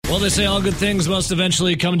Well, they say all good things must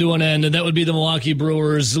eventually come to an end, and that would be the Milwaukee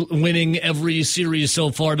Brewers winning every series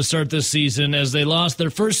so far to start this season as they lost their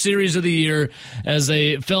first series of the year as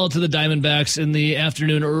they fell to the Diamondbacks in the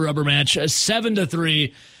afternoon rubber match,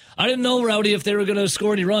 7-3. I didn't know, Rowdy, if they were going to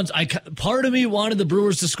score any runs. Part of me wanted the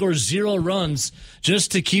Brewers to score 0 runs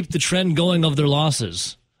just to keep the trend going of their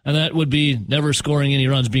losses. And that would be never scoring any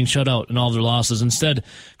runs, being shut out in all of their losses. Instead,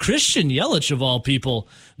 Christian Yelich, of all people,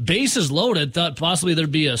 bases loaded, thought possibly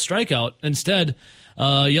there'd be a strikeout. Instead,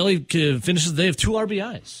 Yelich finishes the day of 2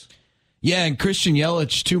 RBIs. Yeah, and Christian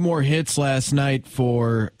Yelich, 2 more hits last night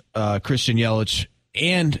for Christian Yelich.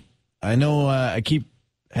 And I know I keep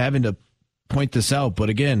having to point this out, but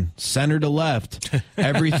again, center to left,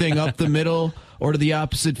 everything up the middle or to the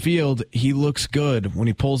opposite field, he looks good. When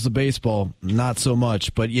he pulls the baseball, not so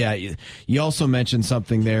much. But yeah, you also mentioned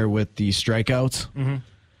something there with the strikeouts. Mm-hmm.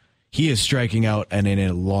 He is striking out at an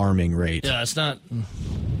alarming rate. Yeah, it's not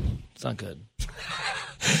good.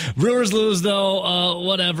 Brewers lose, though.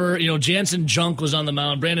 Whatever. Jansen Junk was on the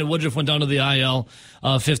mound. Brandon Woodruff went down to the IL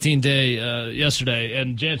 15-day yesterday,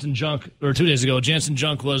 and Jansen Junk, or 2 days ago, Jansen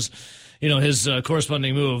Junk was, his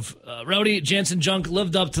corresponding move. Rowdy, Jansen Junk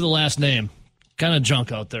lived up to the last name. Kind of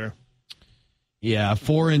junk out there. Yeah,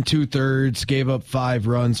 4 2/3, gave up 5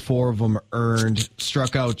 runs, 4 of them earned,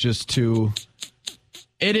 struck out just 2.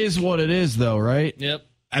 It is what it is, though, right? Yep.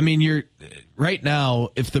 I mean, right now,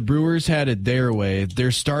 if the Brewers had it their way, their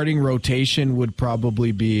starting rotation would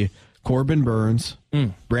probably be Corbin Burns,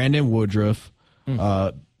 Brandon Woodruff,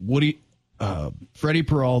 Freddie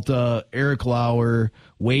Peralta, Eric Lauer,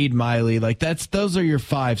 Wade Miley. Those are your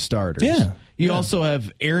 5 starters. Yeah. You also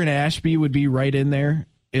have Aaron Ashby would be right in there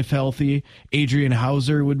if healthy. Adrian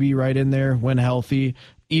Hauser would be right in there when healthy.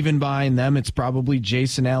 Even behind them, it's probably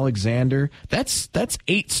Jason Alexander. That's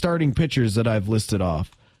 8 starting pitchers that I've listed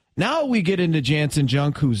off. Now we get into Jansen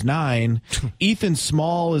Junk, who's 9. Ethan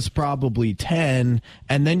Small is probably 10.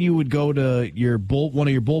 And then you would go to one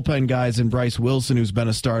of your bullpen guys in Bryce Wilson, who's been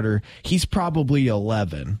a starter. He's probably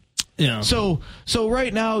 11. Yeah. So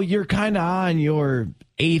right now you're kind of on your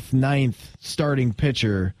 8th, 9th starting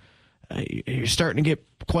pitcher. You're starting to get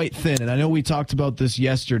quite thin. And I know we talked about this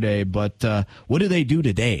yesterday, but what do they do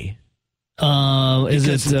today? It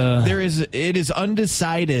is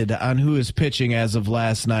undecided on who is pitching as of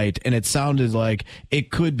last night, and it sounded like it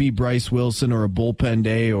could be Bryce Wilson or a bullpen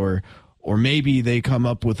day, or maybe they come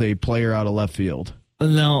up with a player out of left field.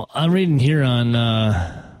 Now, I'm reading here on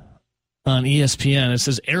ESPN. It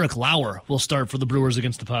says Eric Lauer will start for the Brewers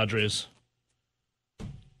against the Padres.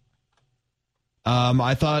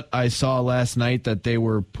 I thought I saw last night that they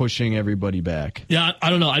were pushing everybody back. Yeah, I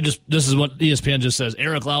don't know. This is what ESPN just says.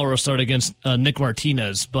 Eric Lauer will start against Nick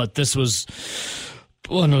Martinez, but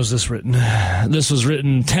when was this written? This was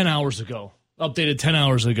written 10 hours ago. Updated 10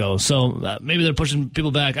 hours ago. So maybe they're pushing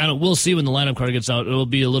people back. We'll see when the lineup card gets out. It will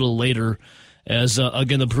be a little later as,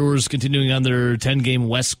 again, the Brewers continuing on their 10-game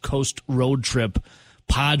West Coast road trip.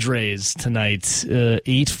 Padres tonight,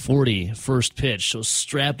 8:40 first pitch. So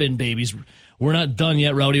strap in, babies. We're not done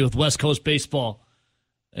yet, Rowdy, with West Coast baseball.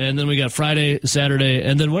 And then we got Friday, Saturday.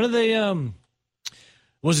 And then when are they,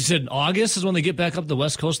 said August is when they get back up the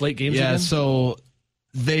West Coast late games again? Yeah, so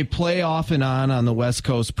they play off and on the West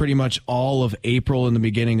Coast pretty much all of April and the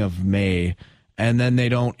beginning of May. And then they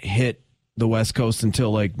don't hit the West Coast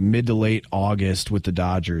until mid to late August with the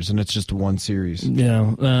Dodgers. And it's just one series.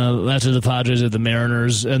 Yeah, after the Padres are the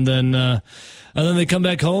Mariners. And then they come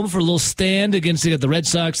back home for a little stand against the Red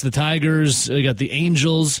Sox, the Tigers, you got the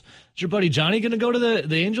Angels. Is your buddy Johnny going to go to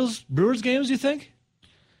the Angels Brewers games, you think?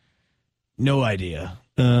 No idea.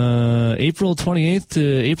 April 28th to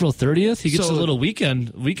April 30th. He gets a little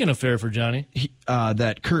weekend affair for Johnny.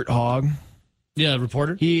 That Kurt Hogg. Yeah,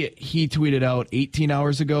 reporter. He tweeted out 18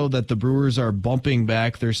 hours ago that the Brewers are bumping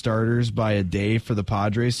back their starters by a day for the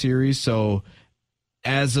Padres series. So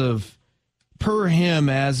as of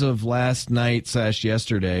last night /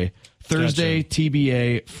 yesterday, Thursday, gotcha.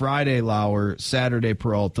 TBA, Friday, Lauer, Saturday,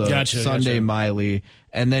 Peralta, Sunday, Miley.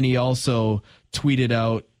 And then he also tweeted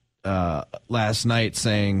out last night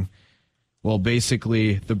saying, well,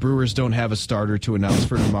 basically, the Brewers don't have a starter to announce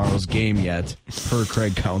for tomorrow's game yet, per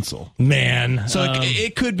Craig Counsell. Man. So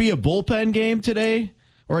it could be a bullpen game today,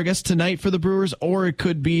 or I guess tonight for the Brewers, or it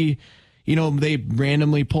could be, they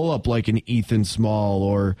randomly pull up an Ethan Small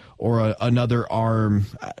or another arm.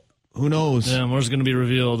 Who knows? Yeah, more's going to be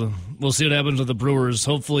revealed. We'll see what happens with the Brewers.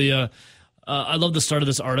 Hopefully, I love the start of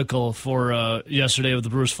this article for yesterday with the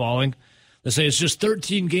Brewers falling. They say it's just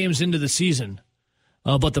 13 games into the season.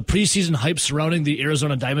 But the preseason hype surrounding the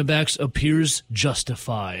Arizona Diamondbacks appears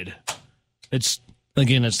justified. It's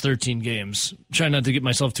Again, it's 13 games. Try not to get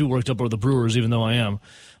myself too worked up over the Brewers, even though I am.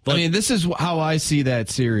 But I mean, this is how I see that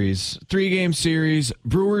series. 3-game series.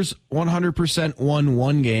 Brewers 100% won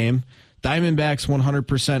one game. Diamondbacks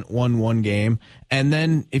 100% won one game. And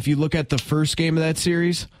then if you look at the first game of that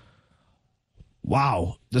series,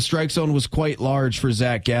 wow, the strike zone was quite large for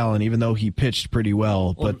Zach Gallen, even though he pitched pretty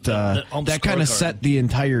well. But that kind of set the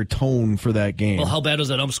entire tone for that game. Well, how bad was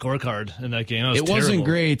that scorecard in that game? It wasn't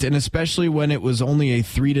great, and especially when it was only a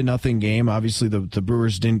 3-0 game. Obviously, the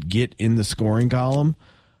Brewers didn't get in the scoring column.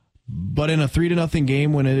 But in a 3-0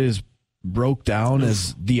 game, when it is broke down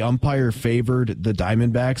as the umpire favored the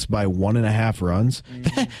Diamondbacks by 1.5 runs,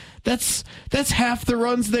 that's half the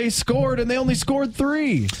runs they scored, and they only scored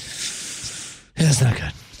 3. Yeah, it's not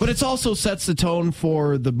good. But it also sets the tone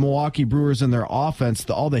for the Milwaukee Brewers and their offense,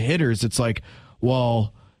 all the hitters. It's like,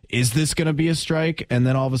 well, is this going to be a strike? And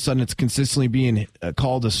then all of a sudden it's consistently being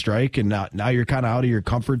called a strike, and now you're kind of out of your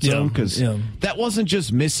comfort zone because that wasn't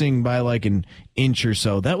just missing by like an inch or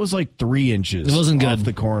so. That was like 3 inches. It wasn't good. Off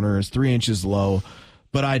the corners, 3 inches low.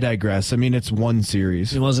 But I digress. I mean, it's one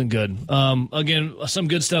series. It wasn't good. Again, some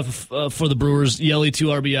good stuff for the Brewers. Yelly, 2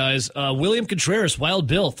 RBIs. William Contreras, Wild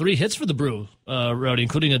Bill, 3 hits for the Brew, Rowdy,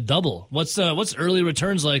 including a double. What's early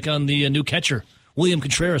returns like on the new catcher, William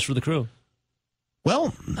Contreras, for the Crew?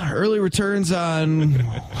 Well, early returns on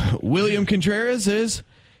William Contreras is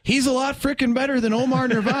he's a lot freaking better than Omar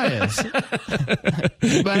Narvaez.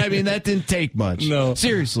 But, I mean, that didn't take much. No.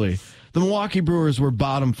 Seriously. The Milwaukee Brewers were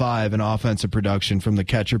bottom 5 in offensive production from the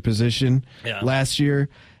catcher position last year.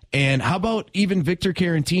 And how about even Victor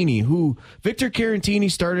Caratini, Victor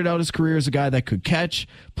Caratini started out his career as a guy that could catch,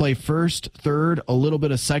 play first, third, a little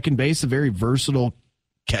bit of second base, a very versatile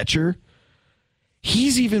catcher.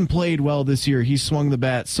 He's even played well this year. He's swung the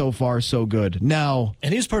bat so far, so good. Now,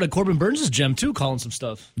 and he's part of Corbin Burns' gem, too, calling some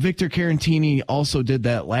stuff. Victor Caratini also did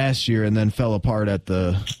that last year and then fell apart at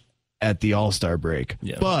the All-Star break.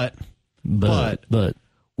 Yeah. But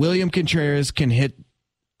William Contreras can hit.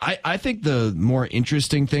 I think the more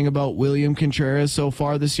interesting thing about William Contreras so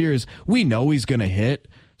far this year is we know he's going to hit.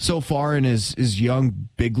 So far in his young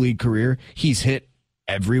big league career, he's hit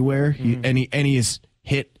everywhere, and he has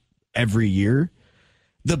hit every year.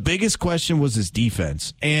 The biggest question was his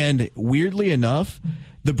defense, and weirdly enough,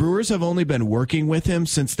 the Brewers have only been working with him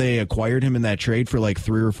since they acquired him in that trade for like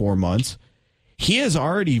 3 or 4 months. He has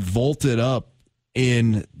already vaulted up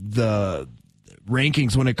in the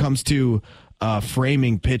rankings when it comes to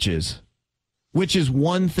framing pitches, which is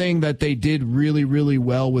one thing that they did really, really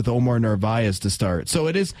well with Omar Narvaez to start. So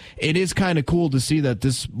it is kind of cool to see that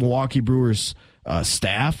this Milwaukee Brewers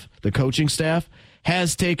staff, the coaching staff,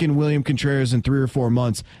 has taken William Contreras in 3 or 4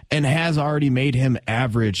 months and has already made him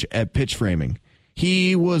average at pitch framing.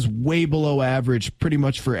 He was way below average pretty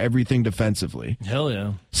much for everything defensively. Hell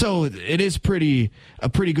yeah. So it is a pretty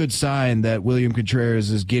good sign that William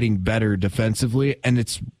Contreras is getting better defensively, and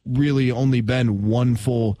it's really only been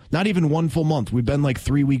not even one full month. We've been like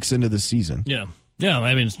 3 weeks into the season. Yeah. Yeah,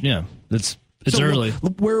 I mean, yeah, it's early.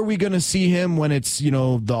 Where are we going to see him when it's,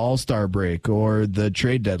 the All-Star break or the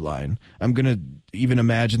trade deadline? I'm going to even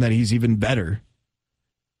imagine that he's even better.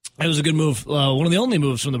 It was a good move. One of the only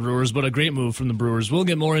moves from the Brewers, but a great move from the Brewers. We'll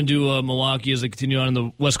get more into Milwaukee as they continue on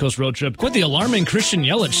the West Coast road trip. Quite the alarming Christian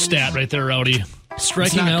Yelich stat right there, Rowdy.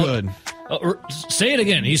 Striking it's not out. Good. Say it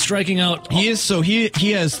again. He's striking out. He is. So he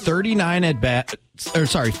has 49 at bats.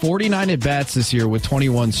 49 at bats this year with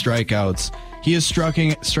 21 strikeouts. He is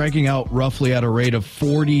striking out roughly at a rate of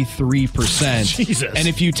 43%. Jesus. And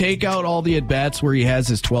if you take out all the at bats where he has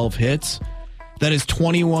his 12 hits, that is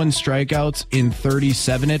 21 strikeouts in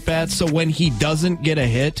 37 at-bats. So when he doesn't get a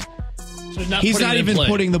hit, he's not even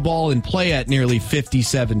putting the ball in play at nearly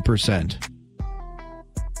 57%.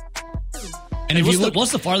 And if you look,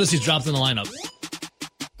 what's the farthest he's dropped in the lineup?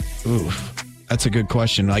 Oof, that's a good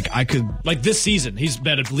question. Like this season, he's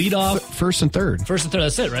been at leadoff, first and third.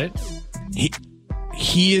 That's it, right?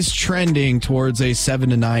 He is trending towards a 7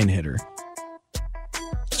 to 9 hitter.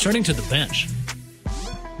 He's turning to the bench.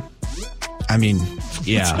 I mean,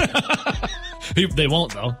 yeah. They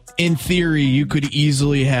won't, though. In theory, you could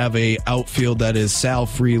easily have a outfield that is Sal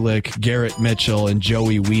Frelick, Garrett Mitchell, and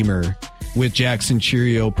Joey Wiemer, with Jackson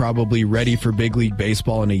Chourio probably ready for big league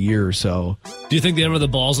baseball in a year or so. Do you think they ever have the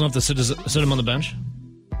balls enough to sit him on the bench?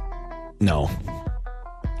 No.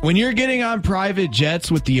 When you're getting on private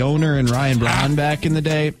jets with the owner and Ryan Braun back in the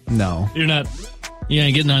day, no. You're not. You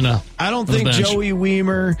ain't getting on a. I don't think Joey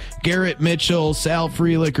Wiemer, Garrett Mitchell, Sal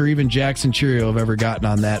Frelick, or even Jackson Chourio have ever gotten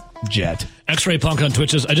on that jet. X-Ray Punk on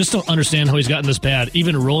Twitch says, I just don't understand how he's gotten this bad.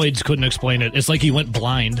 Even roids couldn't explain it. It's like he went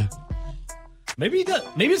blind. Maybe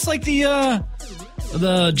it's like the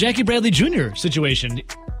the Jackie Bradley Jr. situation.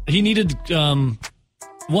 He needed,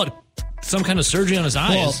 some kind of surgery on his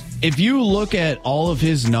eyes. Well, if you look at all of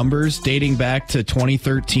his numbers dating back to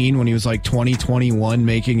 2013 when he was like 2021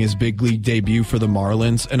 making his big league debut for the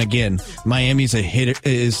Marlins, and again, Miami's a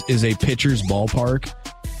pitcher's ballpark.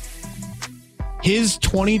 His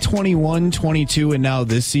 2021, 22, and now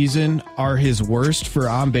this season are his worst for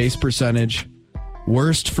on-base percentage,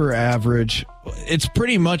 worst for average. It's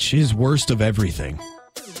pretty much his worst of everything.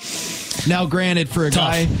 Now, granted, for a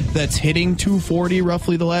guy that's hitting 240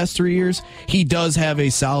 roughly the last 3 years, he does have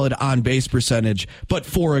a solid on-base percentage, but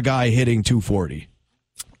for a guy hitting 240.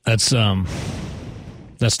 That's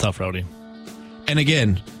tough, Rowdy. And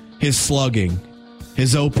again, his slugging,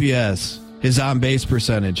 his OPS, his on-base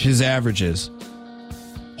percentage, his averages,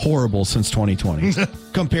 horrible since 2020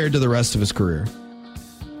 compared to the rest of his career.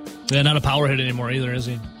 Yeah, not a power hit anymore either, is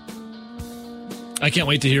he? I can't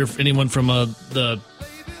wait to hear anyone from the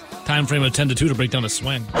time frame of 10 to 2 to break down a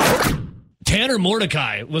swing. Tanner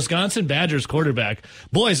Mordecai, Wisconsin Badgers quarterback.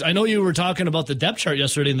 Boys, I know you were talking about the depth chart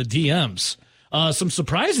yesterday in the DMs. Some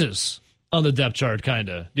surprises on the depth chart, kind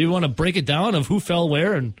of. Do you want to break it down of who fell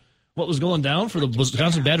where and what was going down for the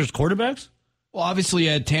Wisconsin Badgers quarterbacks? Well,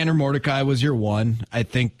 obviously, Tanner Mordecai was your one. I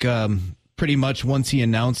think pretty much once he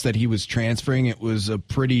announced that he was transferring, it was a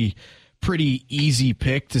pretty easy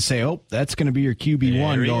pick to say, oh, that's going to be your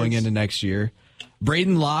QB1 going into next year.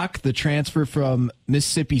 Braden Locke, the transfer from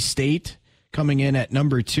Mississippi State, coming in at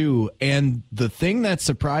number 2. And the thing that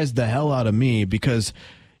surprised the hell out of me, because,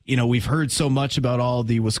 we've heard so much about all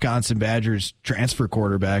the Wisconsin Badgers transfer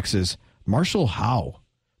quarterbacks, is Marshall Howe,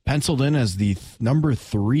 penciled in as the number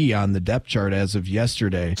 3 on the depth chart as of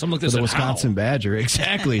yesterday for the Wisconsin Badger.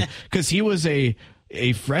 Exactly, because he was a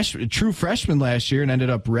true freshman last year and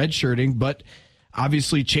ended up redshirting. But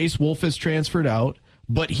obviously Chase Wolf has transferred out.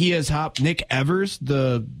 But he has hopped Nick Evers,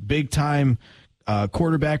 the big-time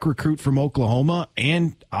quarterback recruit from Oklahoma,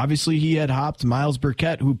 and obviously he had hopped Miles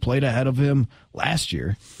Burkett, who played ahead of him last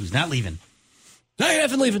year. Who's not leaving. Not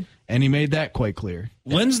even leaving. And he made that quite clear.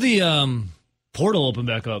 When's the portal open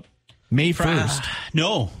back up? May 1st.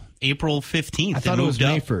 No, April 15th. I thought it was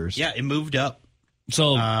May 1st. Yeah, it moved up.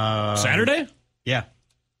 So Saturday? Yeah.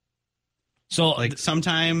 So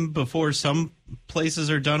sometime before some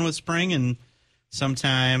places are done with spring and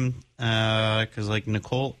sometime, because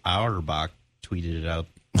Nicole Auerbach tweeted it out.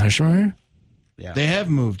 Sure. Yeah, they have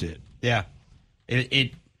moved it. Yeah,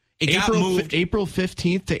 it got April, moved April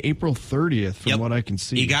 15th to April 30th, from what I can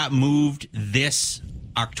see. It got moved this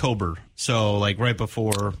October, so right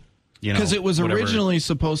before, because it was originally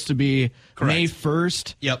supposed to be May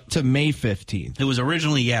 1st to May 15th. It was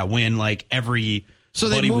originally when every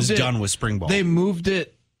was done with spring ball. They moved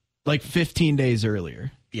it 15 days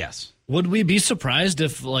earlier. Yes. Would we be surprised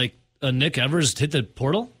if a Nick Evers hit the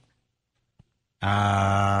portal?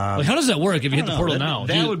 How does that work if you hit the portal now?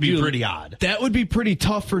 That would be pretty odd. That would be pretty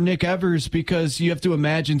tough for Nick Evers, because you have to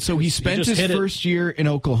imagine. So he spent his first year in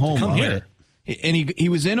Oklahoma. Come here. And he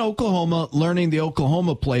was in Oklahoma learning the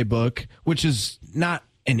Oklahoma playbook, which is not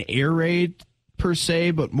an air raid per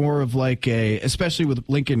se, but more of especially with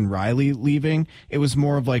Lincoln Riley leaving, it was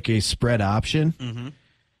more of a spread option. Mm-hmm.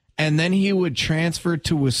 And then he would transfer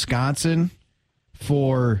to Wisconsin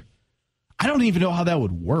for, I don't even know how that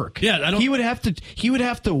would work. Yeah, I don't. He would have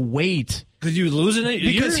to wait. Could you lose in it?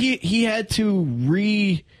 Because he had to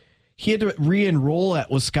re-enroll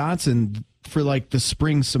at Wisconsin for the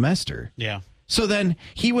spring semester. Yeah. So then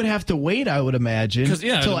he would have to wait, I would imagine,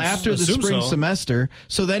 until after the spring semester.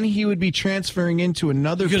 So then he would be transferring into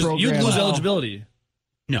another program. You'd lose eligibility.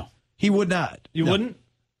 No. He would not. You wouldn't?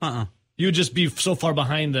 You would just be so far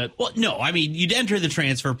behind that. Well, no. I mean, you'd enter the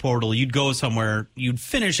transfer portal. You'd go somewhere. You'd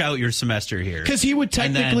finish out your semester here. Because he would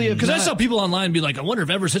technically have. Because I saw people online be like, I wonder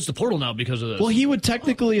if Evers hits the portal now because of this. Well, he would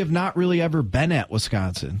technically have not really ever been at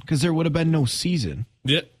Wisconsin because there would have been no season.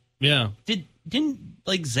 Yeah. Didn't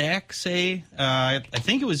Zach say? I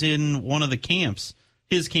think it was in one of the camps.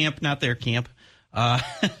 His camp, not their camp.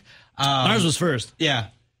 Ours was first. Yeah.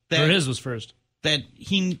 Or his was first. That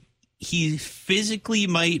he physically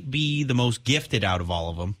might be the most gifted out of all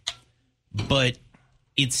of them, but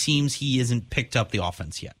it seems he hasn't picked up the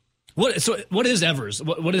offense yet. What is Evers?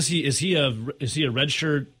 What is he? Is he a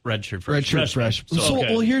redshirt freshman?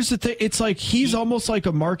 Well, here's the thing. It's he's almost like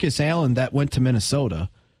a Marcus Allen that went to Minnesota.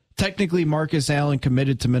 Technically, Marcus Allen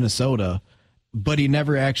committed to Minnesota, but he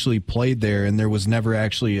never actually played there, and there was never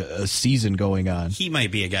actually a season going on. He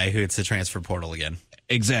might be a guy who hits the transfer portal again.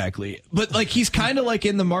 Exactly. But he's kind of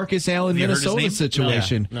in the Marcus Allen Minnesota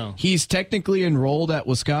situation. No. He's technically enrolled at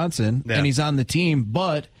Wisconsin and he's on the team,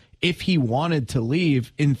 but if he wanted to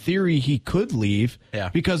leave, in theory, he could leave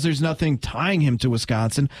because there's nothing tying him to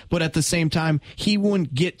Wisconsin. But at the same time, he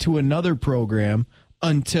wouldn't get to another program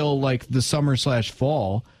until like the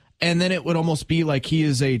summer/fall. And then it would almost be like he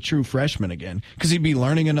is a true freshman again because he'd be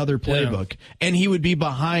learning another playbook. And he would be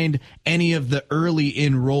behind any of the early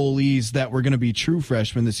enrollees that were going to be true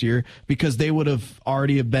freshmen this year because they would have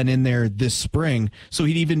already been in there this spring. So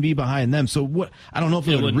he'd even be behind them. So what? I don't know if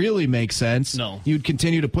it would really make sense. No. You'd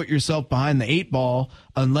continue to put yourself behind the 8 ball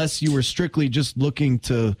unless you were strictly just looking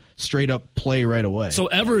to straight up play right away. So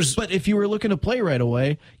Evers. But if you were looking to play right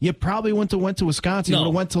away, you probably went to Wisconsin. You would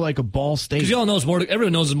have went to like a Ball State. Because y'all knows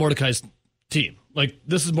everyone knows it's Mordecai's team. Like,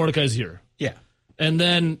 this is Mordecai's here. Yeah. And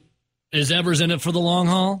then, is Evers in it for the long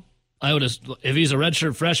haul? I would have, if he's a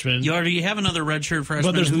redshirt freshman. You already have another redshirt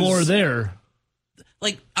freshman. But there's more there.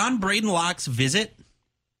 Like, on Braden Locke's visit,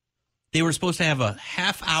 they were supposed to have a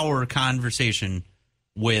half-hour conversation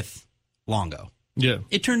with Longo. Yeah.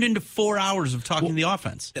 It turned into 4 hours of talking the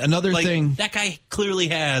offense. Another thing. That guy clearly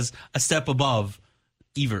has a step above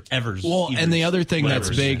Evers. Well, and the other thing that's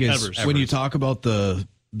big is when you talk about the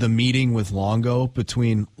meeting with Longo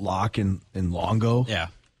between Locke and Longo. Yeah.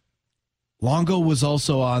 Longo was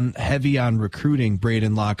also heavy on recruiting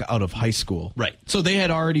Braden Locke out of high school. Right. So they had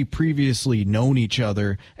already previously known each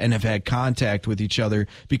other and have had contact with each other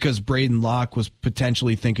because Braden Locke was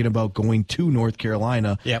potentially thinking about going to North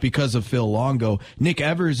Carolina because of Phil Longo. Nick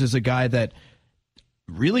Evers is a guy that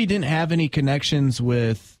really didn't have any connections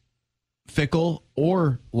with Fickle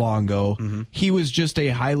or Longo. Mm-hmm. He was just a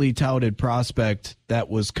highly touted prospect that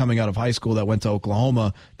was coming out of high school that went to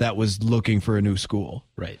Oklahoma that was looking for a new school.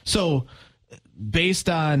 Right. So based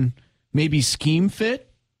on maybe scheme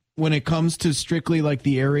fit when it comes to strictly like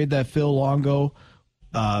the area that Phil Longo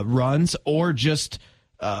runs or just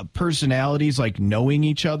personalities like knowing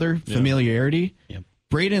each other, familiarity. Yep.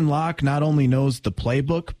 Braden Locke not only knows the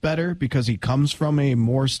playbook better because he comes from a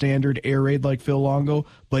more standard air raid like Phil Longo,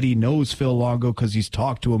 but he knows Phil Longo because he's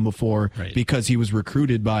talked to him before because he was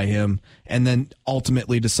recruited by him and then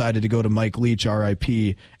ultimately decided to go to Mike Leach,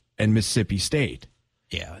 RIP, and Mississippi State.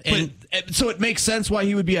 Yeah. So it makes sense why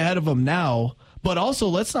he would be ahead of him now. But also,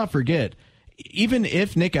 let's not forget, even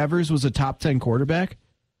if Nick Evers was a top 10 quarterback,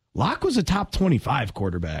 Locke was a top 25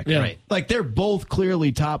 quarterback. Yeah. Right. Like, they're both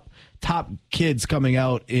clearly top kids coming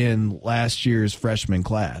out in last year's freshman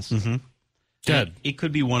class. Mm-hmm. Good. It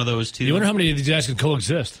could be one of those two. You wonder how many of these guys can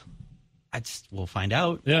coexist. We'll find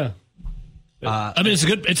out. Yeah. I mean,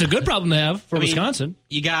 it's a good problem to have for Wisconsin.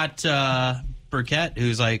 You got Burkett,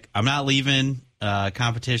 who's like, I'm not leaving.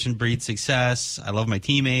 Competition breeds success. I love my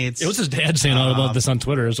teammates. What's his dad saying all about this on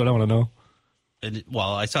Twitter is what I want to know.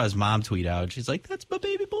 Well, I saw his mom tweet out. She's like, that's my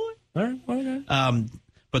baby boy. All right. Okay.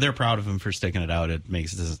 But they're proud of him for sticking it out.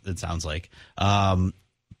 It sounds like. But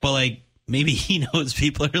like maybe he knows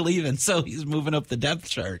people are leaving, so he's moving up the depth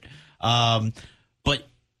chart. But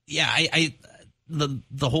yeah,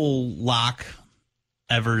 the whole Locke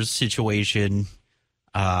Evers situation.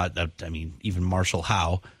 Even Marshall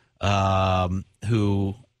Howe,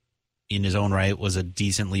 who in his own right was a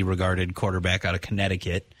decently regarded quarterback out of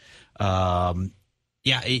Connecticut.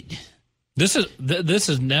 This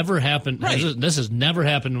has never happened. Right. This has never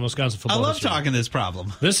happened in Wisconsin football. I love talking this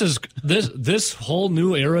problem. This whole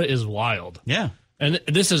new era is wild. Yeah, and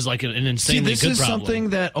this is like an insanely good problem. This is something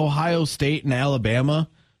that Ohio State and Alabama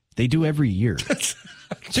they do every year.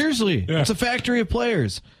 Seriously, it's a factory of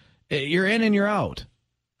players. You're in and you're out.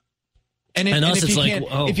 And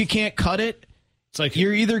if you can't cut it, it's like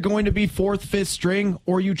you're either going to be 4th, 5th string,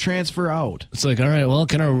 or you transfer out. It's like, all right, well,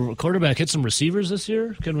 can our quarterback hit some receivers this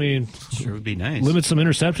year? Can we would be nice. Limit some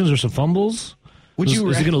interceptions or some fumbles? Is he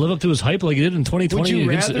going to live up to his hype like he did in 2020 Would you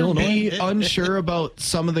against rather Illinois? be unsure about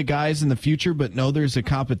some of the guys in the future but know there's a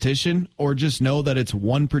competition, or just know that it's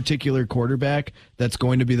one particular quarterback that's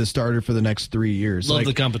going to be the starter for the next 3 years? Love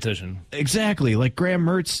the competition. Exactly. Like Graham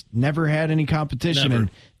Mertz never had any competition,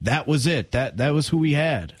 and that was it. That was who we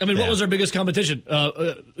had. I mean, what was our biggest competition?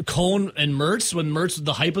 Cone and Mertz, when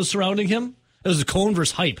the hype was surrounding him? It was Cone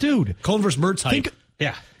versus hype. Dude. Cone versus Mertz hype.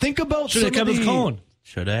 Think about Should have kept with Cone.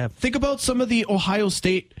 Should have. Think about some of the Ohio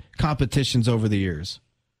State competitions over the years.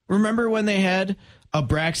 Remember when they had a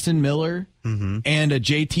Braxton Miller and a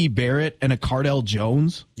JT Barrett and a Cardell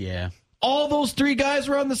Jones? Yeah. All those 3 guys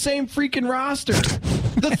were on the same freaking roster.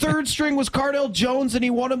 The 3rd string was Cardell Jones, and he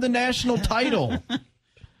won him the national title.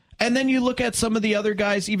 And then you look at some of the other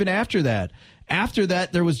guys even after that. After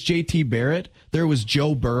that, there was JT Barrett, there was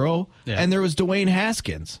Joe Burrow, and there was Dwayne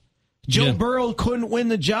Haskins. Joe Burrow couldn't win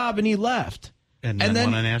the job, and he left. And then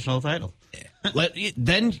won a national title.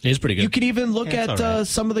 Then he's pretty good. You could even look at right.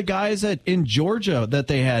 some of the guys in Georgia that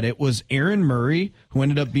they had. It was Aaron Murray, who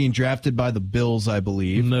ended up being drafted by the Bills, I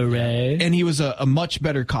believe. Murray. And he was a much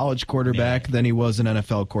better college quarterback than he was an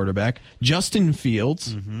NFL quarterback. Justin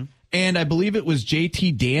Fields. Mm-hmm. And I believe it was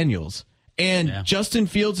JT Daniels. And Justin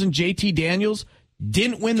Fields and JT Daniels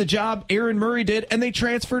didn't win the job. Aaron Murray did, and they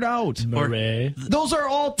transferred out. Murray. Those are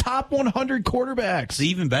all top 100 quarterbacks. The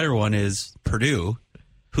even better one is Purdue,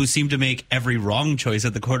 who seemed to make every wrong choice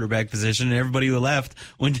at the quarterback position, and everybody who left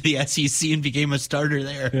went to the SEC and became a starter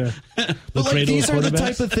there. Yeah. But these are the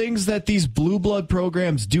type of things that these blue blood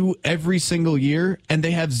programs do every single year, and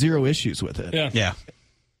they have zero issues with it. Yeah.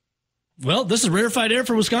 Well, this is rarefied air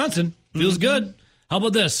for Wisconsin. Feels good. How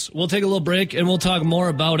about this? We'll take a little break, and we'll talk more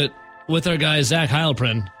about it with our guy, Zach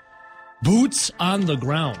Heilprin. Boots on the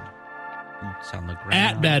ground. Boots on the ground.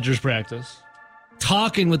 At Badgers practice.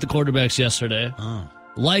 Talking with the quarterbacks yesterday.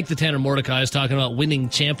 Like the Tanner Mordecai is talking about winning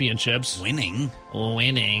championships. Winning.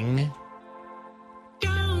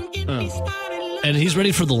 And he's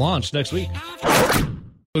ready for the launch next week.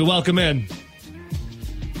 We welcome in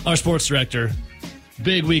our sports director.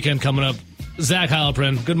 Big weekend coming up. Zach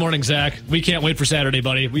Heilprin. Good morning, Zach. We can't wait for Saturday,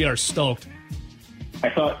 buddy. We are stoked. I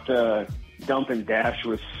thought dump and dash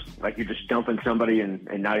was like you're just dumping somebody and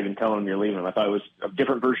not even telling them you're leaving them. I thought it was a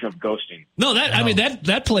different version of ghosting. No, I mean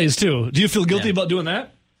that plays too. Do you feel guilty about doing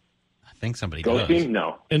that? I think somebody Ghosting? does.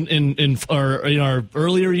 No. In our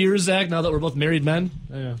earlier years, Zach, now that we're both married men?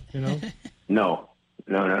 You know? No.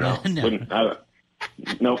 Wouldn't,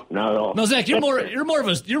 nope, not at all. No, Zach, you're more of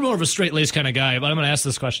a straight-laced kind of guy, but I'm going to ask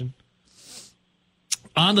this question.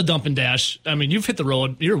 On the dump and dash, I mean, you've hit the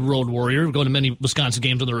road. You're a road warrior, going to many Wisconsin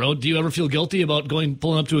games on the road. Do you ever feel guilty about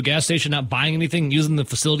pulling up to a gas station, not buying anything, using the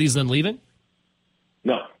facilities, then leaving?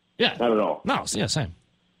 No. Yeah. Not at all. No, yeah, same.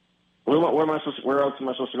 Where else am I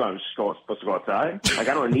supposed to go? I'm just supposed to go outside? Like,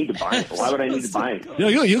 I don't need to buy it. Why would I need to buy it?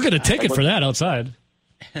 You'll get a ticket for that outside.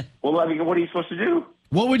 Well, I mean, what are you supposed to do?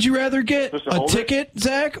 What would you rather get, a ticket,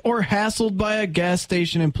 Zach, or hassled by a gas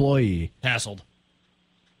station employee? Hassled.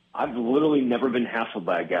 I've literally never been hassled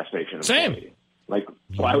by a gas station employee. Same. Like,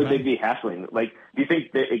 why would they be hassling? Like, do you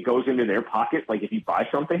think that it goes into their pocket? Like, if you buy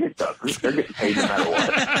something, it doesn't. They're getting paid no matter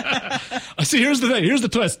what. See, here's the thing. Here's the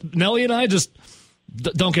twist. Nelly and I just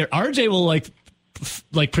don't care. RJ will like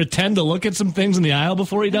pretend to look at some things in the aisle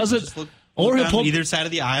before he does it. Or he'll pull either side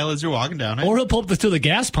of the aisle as you're walking down it. Or he'll pull up to the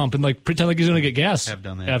gas pump and pretend like he's going to get gas. I've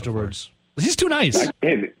done that afterwards. Before. He's too nice.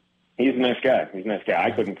 He's a nice guy. I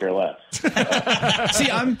couldn't care less. See,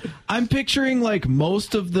 I'm picturing like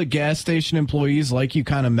most of the gas station employees, like you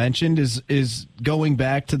kind of mentioned, is going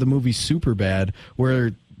back to the movie Superbad,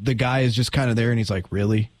 where the guy is just kind of there and he's like,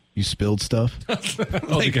 "Really? You spilled stuff?"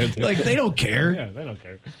 like they don't care. Yeah, they don't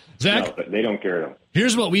care. Zach, no, they don't care.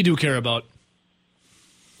 Here's what we do care about: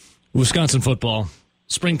 Wisconsin football.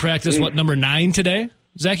 Spring practice. What, number 9 today,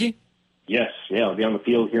 Zachy? Yes. Yeah, I'll be on the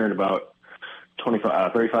field here in about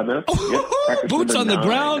 35 minutes. Yep, boots on the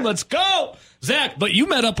ground. Let's go. Zach, but you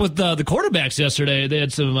met up with the quarterbacks yesterday. They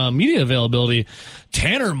had some media availability.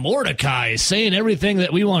 Tanner Mordecai saying everything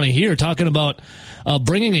that we want to hear, talking about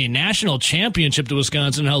bringing a national championship to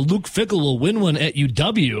Wisconsin, how Luke Fickell will win one at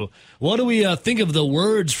UW. What do we think of the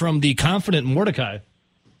words from the confident Mordecai?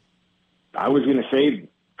 I was going to say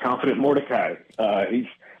confident Mordecai. He's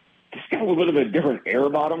got a little bit of a different air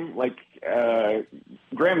about him. Like,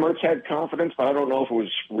 Graham Mertz had confidence, but I don't know if it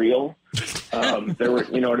was real. There were,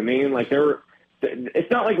 you know what I mean? Like,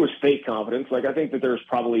 it's not like it was fake confidence. Like, I think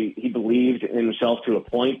that he believed in himself to a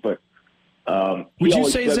point, but would you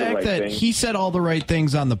say, Zach, that he said all the right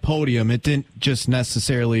things on the podium? It didn't just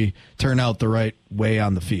necessarily turn out the right way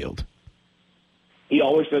on the field. He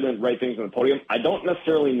always said the right things on the podium. I don't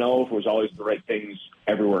necessarily know if it was always the right things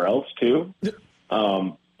everywhere else, too.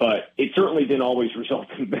 But it certainly didn't always result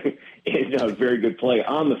in a very good play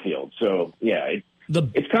on the field. So, yeah,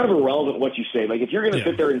 it's kind of irrelevant what you say. Like, if you're going to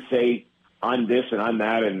sit there and say, I'm this and I'm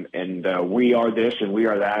that and we are this and we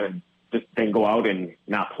are that, and just then go out and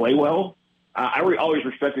not play well, I always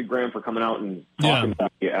respected Graham for coming out and talking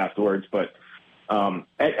about you afterwards. But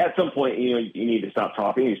at some point, you need to stop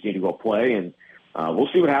talking. You just need to go play, and we'll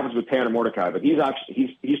see what happens with Tanner Mordecai. But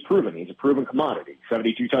he's proven. He's a proven commodity.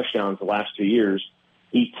 72 touchdowns the last 2 years.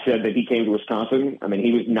 He said that he came to Wisconsin. I mean,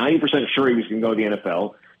 he was 90% sure he was going to go to the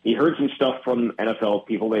NFL. He heard some stuff from NFL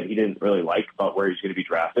people that he didn't really like about where he's going to be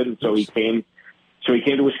drafted, and so he came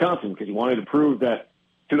to Wisconsin because he wanted to prove that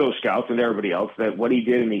to those scouts and everybody else that what he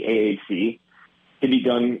did in the AAC can be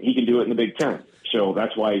done. He can do it in the Big Ten. So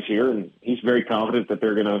that's why he's here, and he's very confident that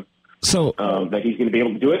they're going to So that he's going to be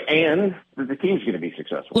able to do it, and that the team's going to be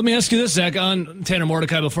successful. let me ask you this, Zach, on Tanner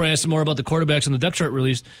Mordecai, before I ask some more about the quarterbacks and the depth chart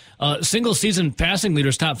release. Single-season passing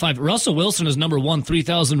leaders, top 5. Russell Wilson is number 1,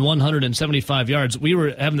 3,175 yards. We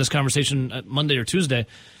were having this conversation Monday or Tuesday.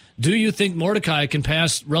 Do you think Mordecai can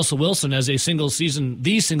pass Russell Wilson as the single-season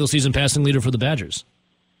passing leader for the Badgers?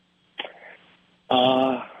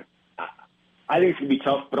 I think it's going to be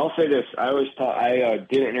tough, but I'll say this. I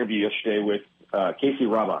did an interview yesterday with Casey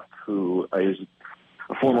Rabach, who is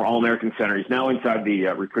a former All-American center. He's now inside the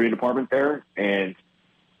recruiting department there, and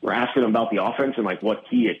we're asking him about the offense and like what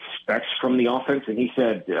he expects from the offense. And he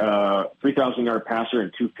said 3,000-yard passer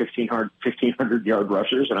and 2 1,500-yard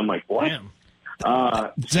rushers. And I'm like, what?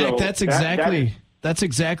 Zach, that's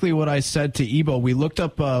exactly what I said to Ebo. We looked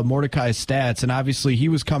up Mordecai's stats, and obviously he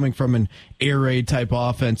was coming from an air raid type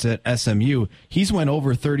offense at SMU. He's went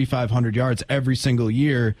over 3,500 yards every single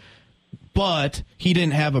year, but he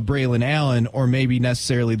didn't have a Braylon Allen or maybe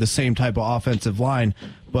necessarily the same type of offensive line.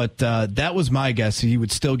 But that was my guess. He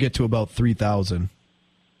would still get to about 3,000.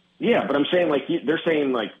 Yeah, but I'm saying they're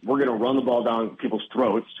saying we're going to run the ball down people's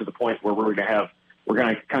throats to the point where we're going to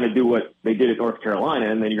kind of do what they did at North Carolina,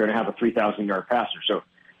 and then you're going to have a 3,000-yard passer. So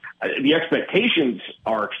the expectations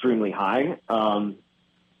are extremely high, and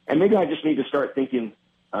maybe I just need to start thinking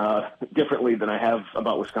differently than I have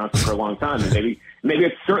about Wisconsin for a long time. And maybe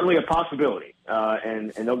it's certainly a possibility,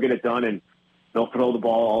 and they'll get it done, and they'll throw the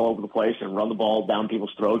ball all over the place and run the ball down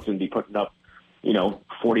people's throats and be putting up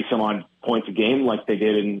 40-some-odd points a game like they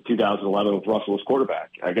did in 2011 with Russell as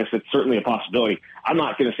quarterback. I guess it's certainly a possibility. I'm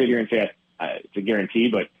not going to sit here and say it's a guarantee,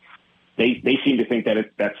 but they seem to think that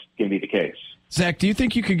that's going to be the case. Zach, do you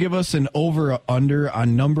think you could give us an over-under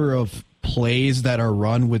on number of plays that are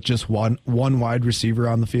run with just one wide receiver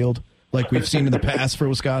on the field, like we've seen in the past for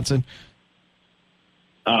Wisconsin?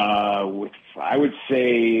 I would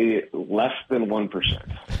say less than 1%.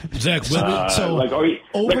 Zach, you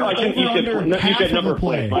said number of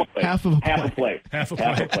plays. Half of a play.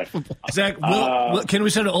 Zach, can we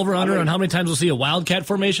set an over-under on how many times we'll see a Wildcat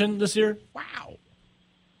formation this year? Wow.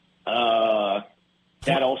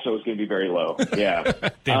 That also is going to be very low. Yeah.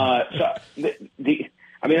 I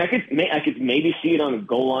could maybe see it on the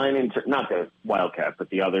goal line, not the Wildcat, but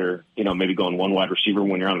the other, maybe going one wide receiver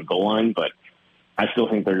when you're on the goal line. But I still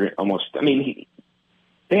think they're almost. They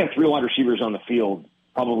have 3 wide receivers on the field,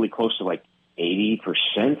 probably close to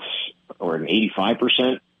 80% or an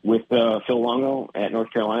 85% with Phil Longo at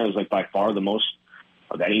North Carolina. It was by far the most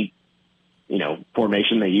of any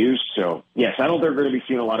formation they used. So yes, I don't think they're going to be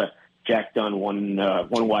seeing a lot of Jack Dunn one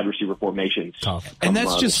wide receiver formations. Tough. And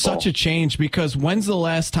that's just such a change, because when's the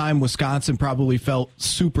last time Wisconsin probably felt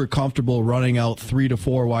super comfortable running out 3 to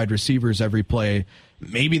 4 wide receivers every play?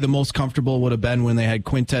 Maybe the most comfortable would have been when they had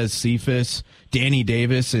Quintez Cephas, Danny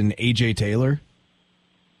Davis, and A.J. Taylor.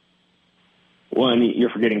 Well, and you're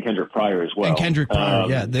forgetting Kendrick Pryor as well. And Kendrick Pryor,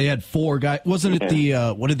 yeah. They had 4 guys. Wasn't it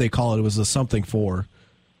the, what did they call it? It was the something 4.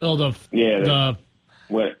 Oh,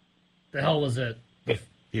 what? The hell was it?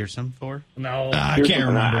 Fearsome 4? No. I can't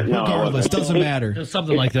remember. Regardless, doesn't matter. It's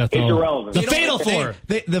something like that, though. It's irrelevant. The Fatal 4.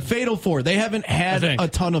 The Fatal 4. They haven't had a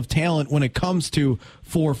ton of talent when it comes to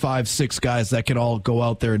 4, 5, 6 guys that can all go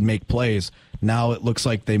out there and make plays. Now it looks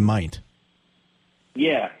like they might.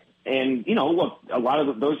 Yeah. And, look, a lot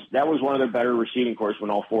of those, that was one of their better receiving corps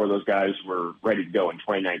when all 4 of those guys were ready to go in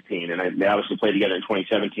 2019. And they obviously played together in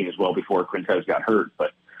 2017 as well before Quintez got hurt.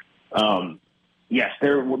 But, yes,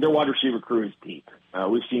 their wide receiver crew is deep.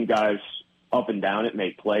 We've seen guys up and down it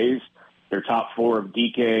make plays. Their top 4 of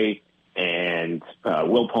DK and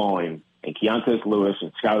Will Pauling and Keontae Lewis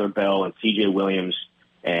and Skylar Bell and C.J. Williams,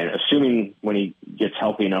 and assuming when he gets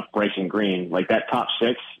healthy enough, Bryson Green, that top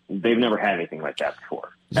 6, they've never had anything like that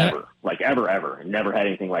before. Ever. Ever. Never had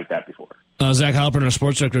anything like that before. Zach Halpern, our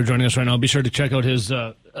sports director, joining us right now. Be sure to check out his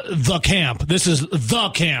The Camp. This is The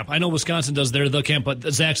Camp. I know Wisconsin does their The Camp, but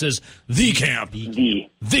Zach says The Camp. The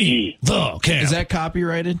Camp. Is that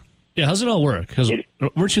copyrighted? Yeah, how's it all work? Because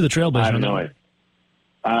weren't you the trailblazer? I have no idea.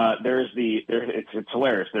 It's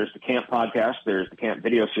hilarious. There's the Camp podcast, there's the Camp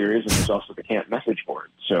video series, and there's also the Camp message board.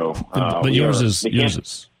 So, but yours is.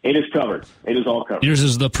 It is covered. It is all covered. Yours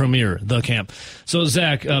is the premiere, The Camp. So,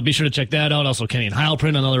 Zach, be sure to check that out. Also, Kenny and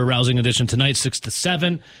Heilprin, another rousing edition tonight, 6 to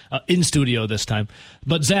 7, in studio this time.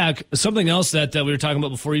 But, Zach, something else that we were talking about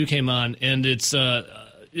before you came on, and it's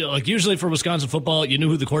usually for Wisconsin football, you knew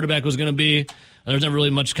who the quarterback was going to be. There's never really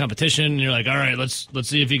much competition. And you're like, all right, let's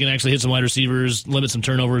see if you can actually hit some wide receivers, limit some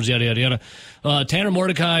turnovers, yada, yada, yada. Tanner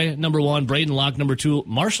Mordecai, number 1, Braden Locke, number 2,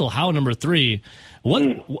 Marshall Howe, number 3.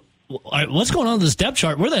 What's going on with this depth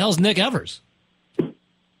chart? Where the hell's Nick Evers?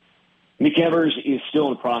 Nick Evers is still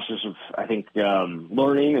in the process of, I think,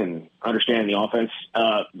 learning and understanding the offense.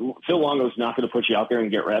 Phil Longo's not going to put you out there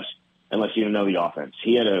and get reps unless you know the offense.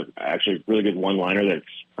 He had actually really good one-liner that's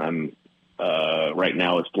right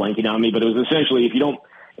now it's blanking on me, but it was essentially if you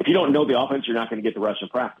don't know the offense, you're not going to get the reps in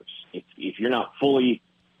practice. If you're not fully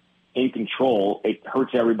in control, it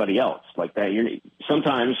hurts everybody else like that.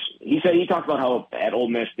 Sometimes he talked about how at Ole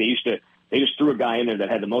Miss they just threw a guy in there that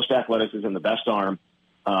had the most athleticism and the best arm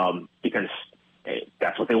because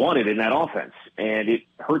that's what they wanted in that offense, and it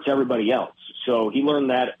hurts everybody else. So he learned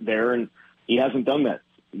that there, and he hasn't done that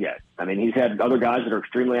yet. I mean, he's had other guys that are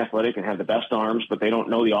extremely athletic and have the best arms, but they don't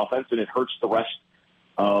know the offense, and it hurts the rest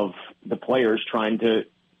of the players trying to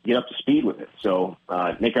get up to speed with it. So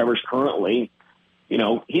Nick Evers currently,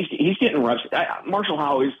 he's getting reps. Marshall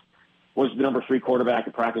Howe was the number 3 quarterback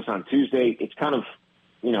at practice on Tuesday. It's kind of,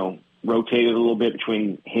 rotated a little bit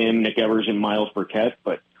between him, Nick Evers, and Miles Burkett.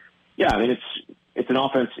 But, yeah, I mean, it's an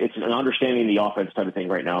offense. It's an understanding the offense type of thing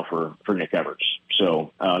right now for Nick Evers.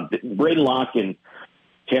 So Braden Locke and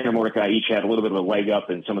Tanner Mordecai each had a little bit of a leg up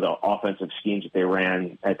in some of the offensive schemes that they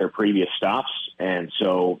ran at their previous stops. And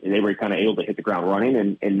so they were kind of able to hit the ground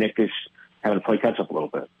running, and Nick is having to play catch-up a little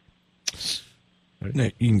bit.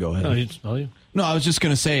 Nick, you can go ahead. No, I was just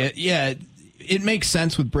going to say, it makes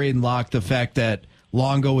sense with Braden Locke, the fact that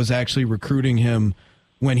Longo was actually recruiting him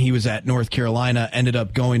when he was at North Carolina, ended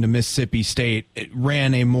up going to Mississippi State. It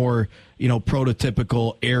ran a more,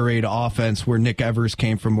 prototypical air raid offense where Nick Evers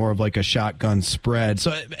came from more of like a shotgun spread.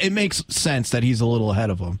 So it makes sense that he's a little ahead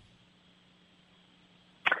of him.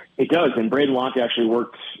 It does, and Braden Locke actually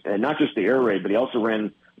worked not just the air raid, but he also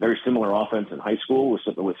ran very similar offense in high school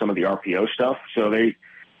with some of the RPO stuff. So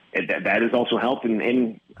that has also helped.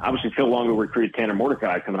 And obviously Phil Longo recruited Tanner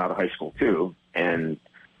Mordecai coming out of high school too. And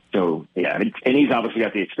so, yeah, and he's obviously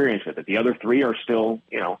got the experience with it. The other 3 are still,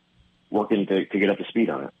 working to get up to speed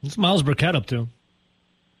on it. What's Miles Burkett up to?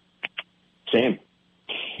 Same.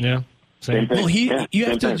 Yeah. Same. Well, you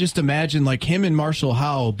have to just imagine like him and Marshall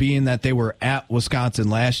Howe, being that they were at Wisconsin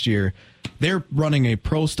last year, they're running a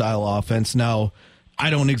pro style offense. Now, I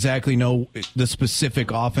don't exactly know the specific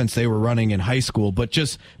offense they were running in high school, but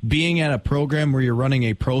just being at a program where you're running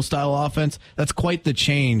a pro style offense, that's quite the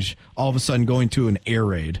change all of a sudden going to an air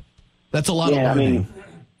raid. That's a lot of learning.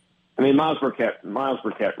 I mean, Miles Burkett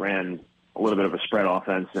ran a little bit of a spread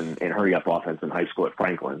offense and hurry up offense in high school at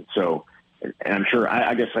Franklin. So, and I'm sure,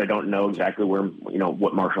 I guess I don't know exactly where,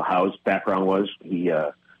 what Marshall Howe's background was. He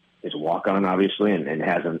is a walk-on, obviously, and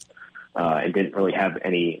hasn't, and didn't really have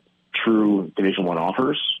any true Division I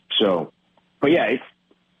offers. So, but yeah,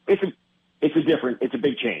 it's a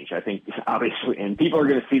big change, I think, obviously, and people are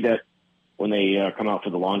going to see that when they come out for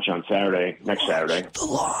the launch on next Saturday. The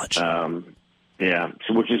launch. Yeah,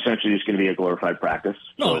 so which is essentially just going to be a glorified practice.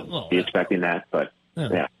 So be expecting that, but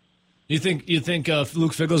yeah. You think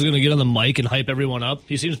Luke Fickell's going to get on the mic and hype everyone up?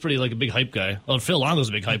 He seems pretty like a big hype guy. Well, Phil Longo's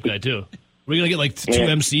a big hype guy too. We're going to get like 2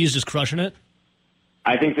 MCs just crushing it.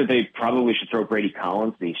 I think that they probably should throw Brady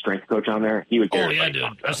Collins, the strength coach, on there. He would. Oh yeah, dude!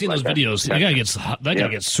 I've seen those videos. That guy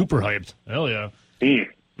gets super hyped. Hell yeah.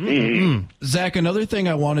 Zach, another thing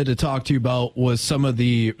I wanted to talk to you about was some of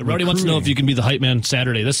the. Rowdy wants to know if you can be the hype man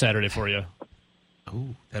this Saturday for you. Oh,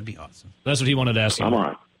 that'd be awesome. That's what he wanted to ask you. I'm all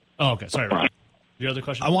right. Oh, okay. Sorry, Rowdy. Your other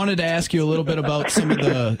question? I wanted to ask you a little bit about some of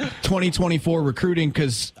the 2024 recruiting,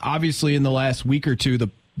 because obviously in the last week or two,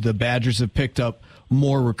 the Badgers have picked up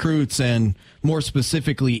more recruits, and more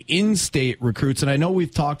specifically in-state recruits. And I know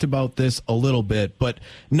we've talked about this a little bit, but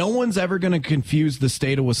no one's ever going to confuse the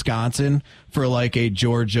state of Wisconsin for like a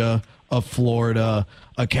Georgia, a Florida,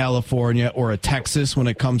 a California, or a Texas when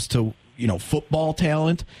it comes to, football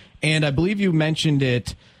talent. And I believe you mentioned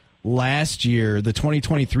it last year, the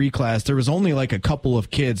 2023 class, there was only like a couple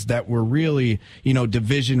of kids that were really,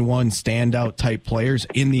 Division I standout type players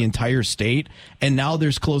in the entire state. And now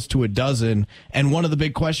there's close to a dozen. And one of the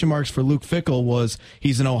big question marks for Luke Fickell was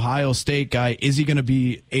he's an Ohio State guy. Is he going to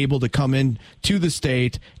be able to come in to the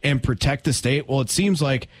state and protect the state? Well, it seems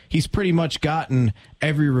like he's pretty much gotten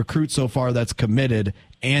every recruit so far that's committed,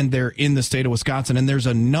 and they're in the state of Wisconsin. And there's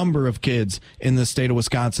a number of kids in the state of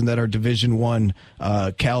Wisconsin that are Division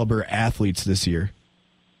I caliber athletes this year.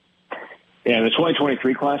 Yeah, in the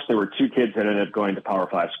 2023 class, there were 2 kids that ended up going to Power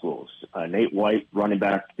 5 schools. Nate White, running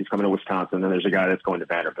back, he's coming to Wisconsin. Then there's a guy that's going to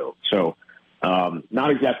Vanderbilt. So not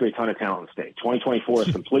exactly a ton of talent in the state. 2024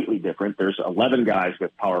 is completely different. There's 11 guys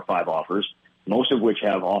with Power 5 offers, most of which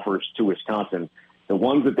have offers to Wisconsin. The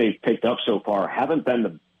ones that they've picked up so far haven't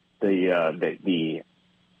been the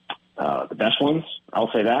best ones,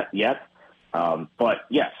 I'll say that, yet. But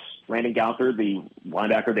yes, Landon Gauther, the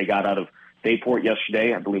linebacker they got out of Dayport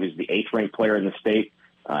yesterday. I believe he's the 8th-ranked player in the state.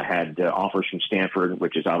 Had offers from Stanford,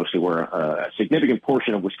 which is obviously where a significant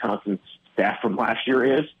portion of Wisconsin's staff from last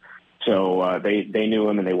year is. So they knew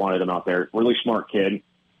him and they wanted him out there. Really smart kid.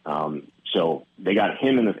 So they got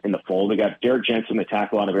him in the fold. They got Derek Jensen, the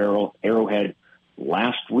tackle out of Arrowhead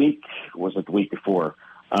last week. Was it the week before?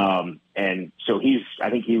 And so I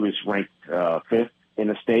think he was ranked 5th in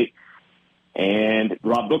the state. And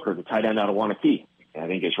Rob Booker, the tight end out of Wanakee, I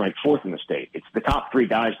think is ranked 4th in the state. It's the top 3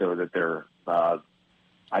 guys, though, that they're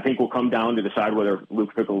I think will come down to decide whether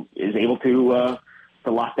Luke Fickell is able to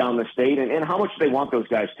lock down the state and how much they want those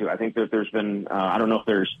guys to. I think that there's been I don't know if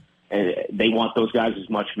there's they want those guys as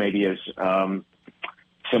much maybe as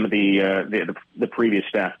some of the previous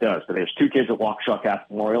staff does. But there's 2 kids at Waukesha Catholic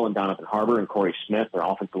Memorial and Donovan Harbor and Corey Smith, their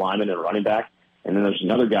offensive lineman and running back. And then there's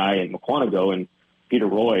another guy in Mukwonago and Peter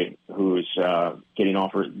Roy who's getting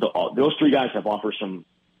offers. Those 3 guys have offers from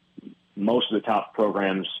most of the top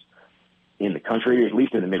programs in the country, at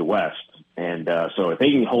least in the Midwest. And so if they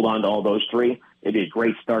can hold on to all those 3, it'd be a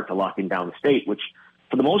great start to locking down the state, which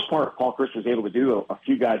for the most part, Paul Chryst was able to do. A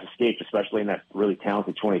few guys escaped, especially in that really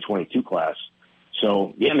talented 2022 class.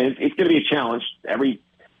 So, yeah, I mean, it's going to be a challenge. Every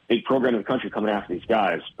big program in the country coming after these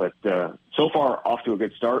guys. But so far, off to a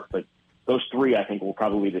good start. But those 3, I think, will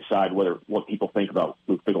probably decide what people think about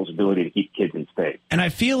Luke Fickell's ability to keep kids in state. And I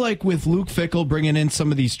feel like with Luke Fickell bringing in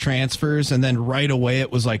some of these transfers, and then right away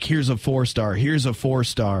it was like, here's a 4-star, here's a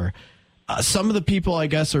 4-star. Some of the people, I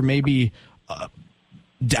guess, are maybe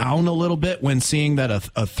down a little bit when seeing that a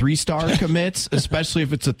 3-star commits, especially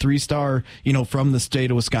if it's a 3-star, from the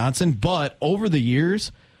state of Wisconsin. But over the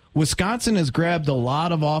years, Wisconsin has grabbed a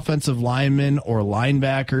lot of offensive linemen or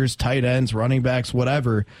linebackers, tight ends, running backs,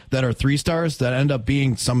 whatever, that are 3-stars that end up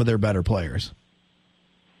being some of their better players.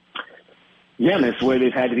 Yeah, and that's the way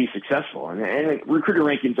they've had to be successful. And recruiter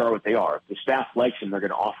rankings are what they are. If the staff likes him, they're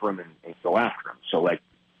going to offer him and go after him. So,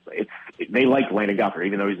 they like Landon Guthrie,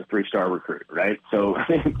 even though he's a 3-star recruit, right? So,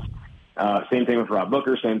 same thing with Rob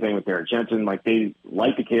Booker, same thing with Derek Jensen. They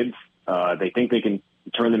like the kids. They think they can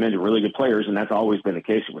turn them into really good players, and that's always been the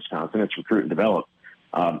case in Wisconsin. It's recruit and develop.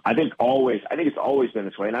 I think it's always been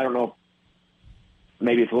this way, and I don't know,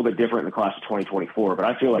 maybe it's a little bit different in the class of 2024, but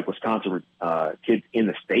I feel like Wisconsin kids in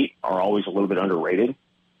the state are always a little bit underrated.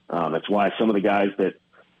 That's why some of the guys that,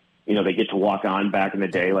 they get to walk on back in the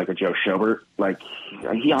day, like a Joe Schobert,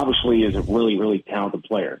 he obviously is a really, really talented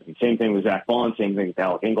player. And same thing with Zach Vaughn, same thing with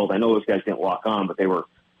Alec Ingold. I know those guys didn't walk on, but they were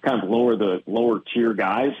kind of lower tier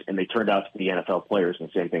guys, and they turned out to be NFL players. And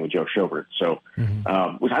the same thing with Joe Schobert. So,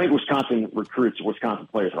 I think Wisconsin recruits, Wisconsin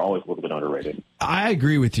players are always a little bit underrated. I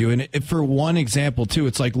agree with you. And for one example, too,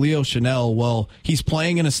 it's like Leo Chanel. Well, he's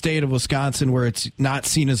playing in a state of Wisconsin where it's not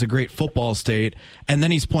seen as a great football state, and then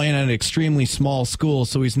he's playing at an extremely small school,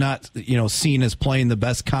 so he's not, seen as playing the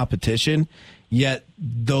best competition. Yet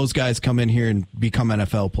those guys come in here and become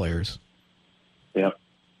NFL players. Yep.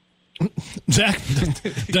 Zach,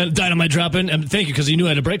 dynamite drop in, and thank you because you knew I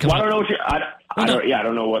had a break. Well, I don't know what I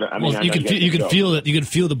don't know what I mean. Well, you could feel it. You could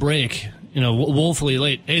feel the break. Woefully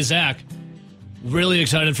late. Hey, Zach, really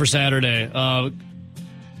excited for Saturday.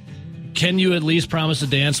 Can you at least promise a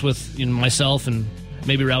dance with myself and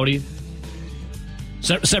maybe Rowdy?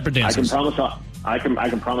 Separate dances. I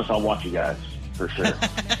can promise I'll watch you guys for sure.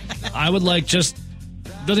 I would like doesn't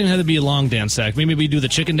even have to be a long dance, Zach. Maybe we do the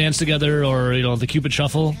chicken dance together, or the Cupid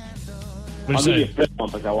shuffle. I'll give you a fist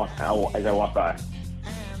bump as I walk by.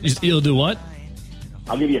 You'll do what?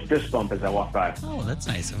 I'll give you a fist bump as I walk by. Oh, that's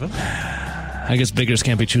nice of him. I guess beggars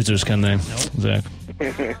can't be choosers, can they? Nope. Zach.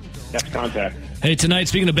 That's contact. Hey, tonight,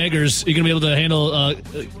 speaking of beggars, you're going to be able to handle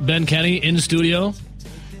Ben Kenny in studio?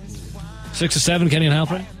 6 to 7, Kenny and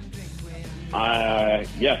Halpern?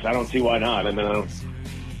 Yes, I don't see why not. I mean, I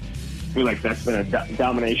feel like that's been a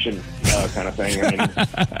domination kind of thing. I mean,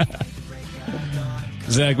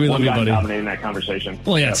 Zach, we love you, buddy. Dominating that conversation.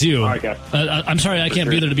 Well, yeah, it's you. All right, guys. I'm sorry I can't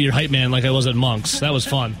be there to be your hype man like I was at Monk's. That was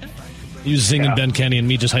fun. You singing Ben Kenny and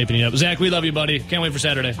me just hyping you up. Zach, we love you, buddy. Can't wait for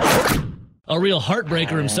Saturday. A real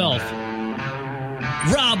heartbreaker himself.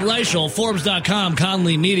 Rob Reichel, Forbes.com,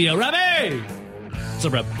 Conley Media. Robbie! What's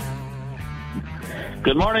up, Rob?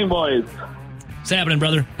 Good morning, boys. What's happening,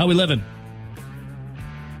 brother? How we living?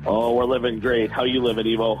 Oh, we're living great. How you living,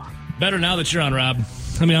 Evo? Better now that you're on, Rob.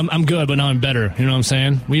 I mean, I'm good, but now I'm better. You know what I'm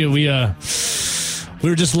saying? We were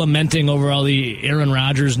just lamenting over all the Aaron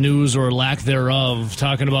Rodgers news or lack thereof,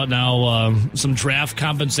 talking about now some draft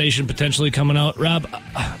compensation potentially coming out. Rob,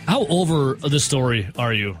 how over the story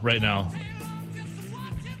are you right now?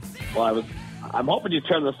 Well, I'm hoping you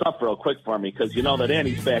turn this up real quick for me because you know that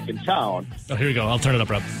Annie's back in town. Oh, here we go. I'll turn it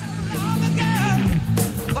up, Rob.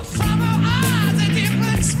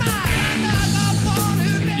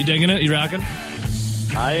 digging it? You rocking?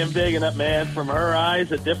 I am digging it, man. From her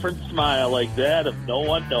eyes, a different smile like that of no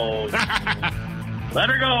one knows. Let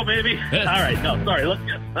her go, baby. All right, no, sorry.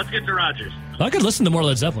 Let's get to Rogers. I could listen to more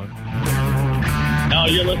Led Zeppelin. No,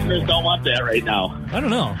 your listeners don't want that right now. I don't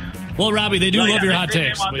know. Well, Robbie, they do love your hot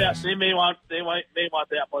takes. They may want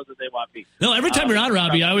that more than they want me. No, every time you're on,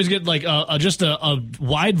 Robbie, I always get like just a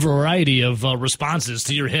wide variety of responses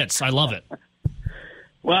to your hits. I love it.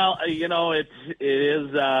 Well, it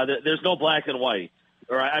is. There's no black and white.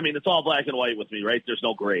 It's all black and white with me, right? There's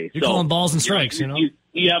no gray. You're calling balls and strikes, either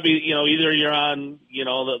you're on,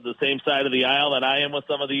 the same side of the aisle that I am with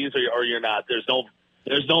some of these, or you're not. There's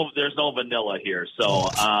no vanilla here. So,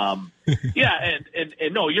 yeah,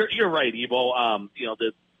 and no, you're right, Evo.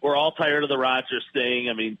 We're all tired of the Rodgers thing.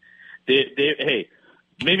 I mean, hey,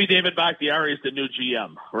 maybe David Bakhtiari is the new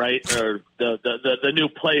GM, right? Or the new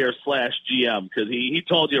player / GM, because he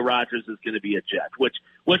told you Rodgers is going to be a Jet, which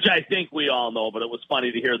I think we all know. But it was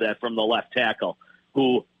funny to hear that from the left tackle,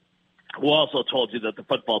 who also told you that the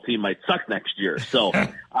football team might suck next year. So,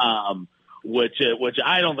 which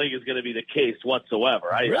I don't think is going to be the case whatsoever.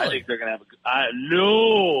 Really? I think they're going to have.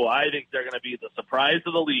 I think they're going to be the surprise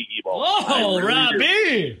of the league, Evo. Whoa,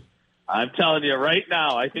 Robbie! I'm telling you right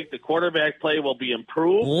now, I think the quarterback play will be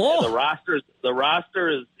improved. The roster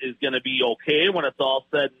is going to be okay when it's all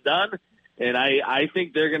said and done. And I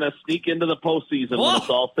think they're going to sneak into the postseason when it's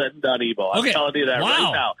all said and done, Evo. I'm telling you that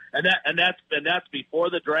right now. And that's before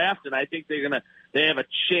the draft. And I think they have a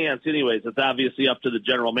chance. Anyways, it's obviously up to the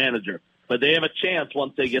general manager, but they have a chance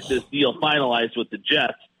once they get this deal finalized with the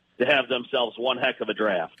Jets to have themselves one heck of a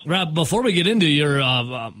draft. Rob, before we get into your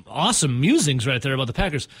awesome musings right there about the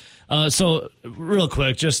Packers, so real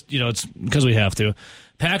quick, just, it's because we have to.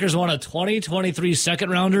 Packers want a 2023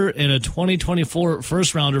 second rounder and a 2024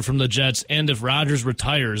 first rounder from the Jets, and if Rodgers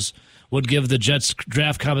retires, would give the Jets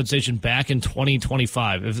draft compensation back in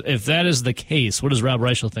 2025. If that is the case, what does Rob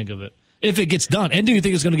Reichel think of it? If it gets done, and do you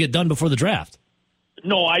think it's going to get done before the draft?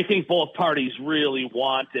 No, I think both parties really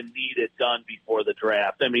want and need it done before the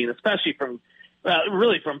draft. I mean, especially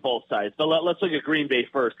really from both sides. But let's look at Green Bay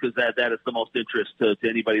first, because that is the most interest to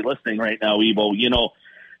anybody listening right now, Evo.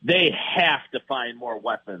 They have to find more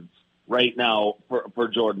weapons right now for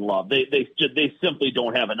Jordan Love. They simply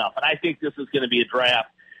don't have enough. And I think this is going to be a draft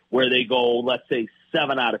where they go, let's say,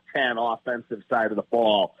 7 out of 10 offensive side of the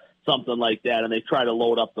ball, something like that, and they try to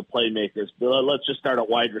load up the playmakers. But let's just start at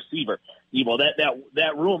wide receiver.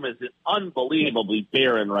 That room is unbelievably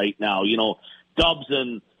barren right now. Dobbs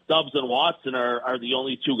and Watson are the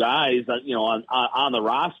only two guys on the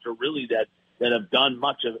roster really that have done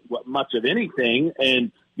much of anything.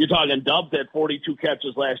 And you're talking Dobbs had 42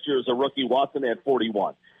 catches last year as a rookie. Watson had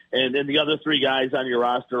 41. And then the other three guys on your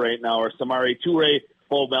roster right now are Samori Toure,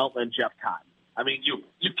 Bo Melton, and Jeff Cotton. I mean,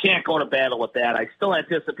 you can't go to battle with that. I still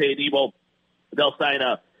anticipate, Evo, they'll sign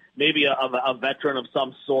maybe a veteran of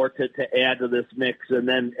some sort to add to this mix, and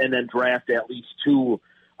then draft at least two.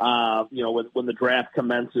 When the draft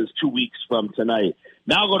commences 2 weeks from tonight.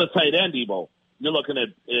 Now go to tight end, Evo. You're looking at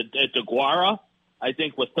DeGuara, I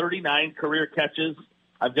think, with 39 career catches.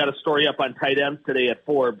 I've got a story up on tight ends today at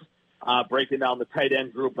Forbes, breaking down the tight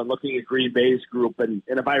end group and looking at Green Bay's group. And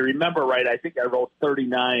if I remember right, I think I wrote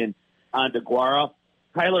 39 on DeGuara.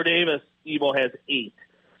 Tyler Davis, Evo, has 8.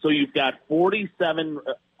 So you've got 47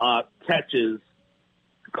 catches,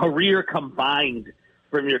 career combined,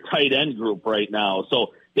 from your tight end group right now.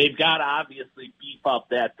 So they've got to obviously beef up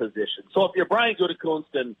that position. So if you're Brian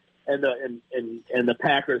Gutekunst and the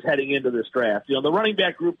Packers heading into this draft, the running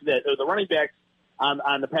back group the running backs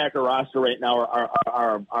on the Packer roster right now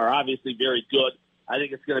are obviously very good. I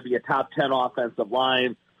think it's going to be a top 10 offensive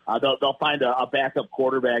line. They'll find a backup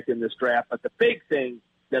quarterback in this draft, but the big thing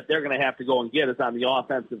that they're going to have to go and get is on the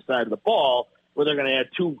offensive side of the ball, where they're going to add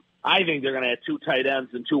two. I think they're going to add 2 tight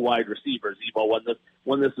ends and 2 wide receivers, Evo,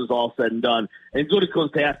 when this is all said and done. And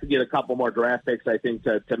Gutekunst has to get a couple more draft picks, I think,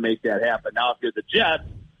 to make that happen. Now, if you're the Jets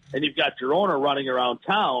and you've got your owner running around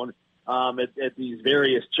town at these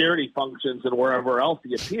various charity functions and wherever else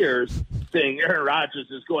he appears, saying Aaron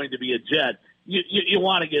Rodgers is going to be a Jet, you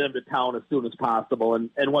want to get him to town as soon as possible.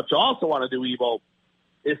 And what you also want to do, Evo,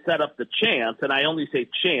 is set up the chance, and I only say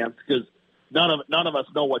chance because none of us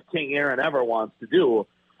know what King Aaron ever wants to do,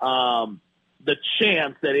 the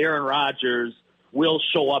chance that Aaron Rodgers will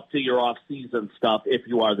show up to your off-season stuff if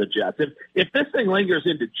you are the Jets. If this thing lingers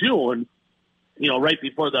into June, right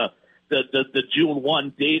before the June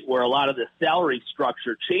 1 date where a lot of the salary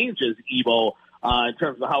structure changes, Evo, in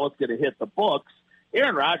terms of how it's going to hit the books,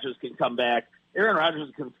 Aaron Rodgers can come back Aaron Rodgers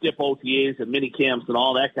can skip OTAs and mini camps and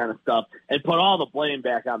all that kind of stuff and put all the blame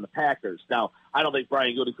back on the Packers. Now, I don't think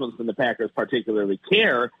Brian Gutekunst and the Packers particularly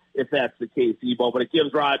care if that's the case, Ebo, but it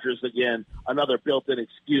gives Rodgers, again, another built-in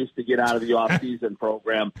excuse to get out of the off-season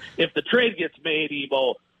program. If the trade gets made,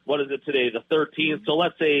 Ebo, what is it today, the 13th? So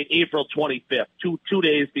let's say April 25th, two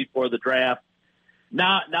days before the draft.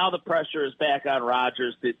 Now the pressure is back on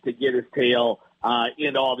Rodgers to get his tail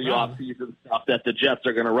into all the off-season stuff that the Jets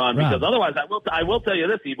are going to run. Because otherwise, I will tell you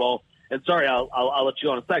this, Ebo, and sorry, I'll let you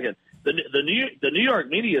go in a second. The New York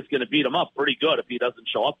media is going to beat him up pretty good if he doesn't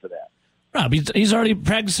show up to that. Rob, he's already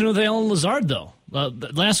practicing with Alan Lazard, though.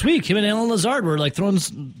 Last week, him and Alan Lazard were like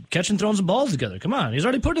catching, throwing some balls together. Come on, he's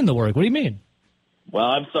already put in the work. What do you mean? Well,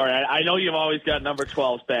 I'm sorry. I know you've always got number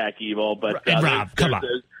 12's back, Evo, but Rob, come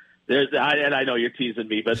on. And I know you're teasing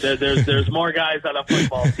me, but there's more guys on a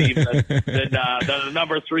football team than a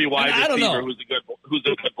number 3 wide receiver who's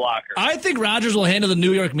a good blocker. I think Rodgers will handle the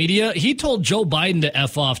New York media. He told Joe Biden to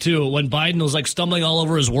F off, too, when Biden was like stumbling all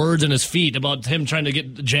over his words and his feet about him trying to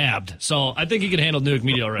get jabbed. So I think he can handle New York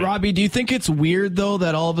media all right. Robbie, do you think it's weird, though,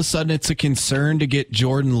 that all of a sudden it's a concern to get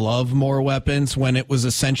Jordan Love more weapons when it was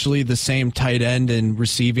essentially the same tight end and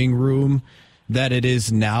receiving room that it is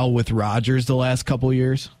now with Rodgers the last couple of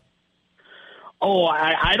years? Oh,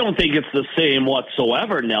 I don't think it's the same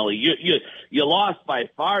whatsoever, Nelly. You lost by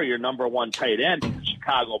far your number 1 tight end, the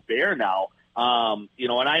Chicago Bear now. And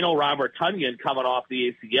I know Robert Tonyan coming off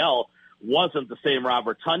the ACL wasn't the same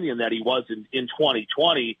Robert Tonyan that he was in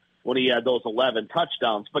 2020 when he had those 11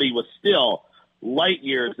 touchdowns, but he was still light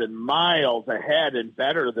years and miles ahead and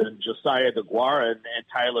better than Josiah DeGuara and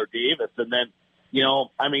Tyler Davis. And then,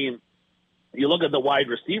 you look at the wide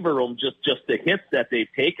receiver room, just the hits that they've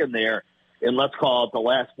taken there. And let's call it the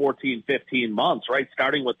last 14, 15 months, right?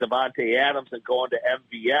 Starting with Devontae Adams and going to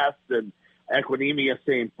MVS and Equinemius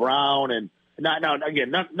St. Brown. And none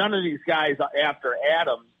of these guys after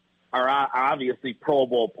Adams are obviously Pro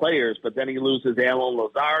Bowl players, but then he loses Alan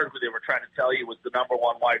Lazard, who they were trying to tell you was the number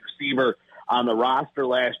 1 wide receiver on the roster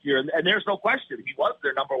last year. And there's no question he was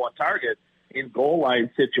their number 1 target in goal line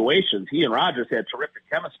situations. He and Rodgers had terrific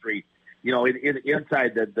chemistry,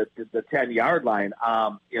 inside the 10-yard line.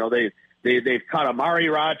 They've cut Amari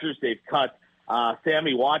Rodgers. They've cut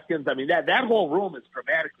Sammy Watkins. I mean, that whole room is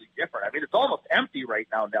dramatically different. I mean, it's almost empty right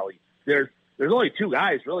now, Nelly. There's only 2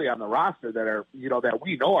 guys really on the roster that are, that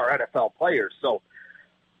we know are NFL players. So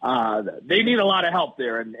they need a lot of help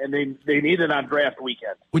there, and they need it on draft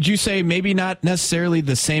weekend. Would you say maybe not necessarily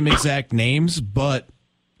the same exact names, but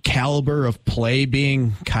caliber of play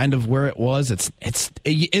being kind of where it was?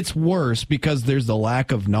 It's worse because there's the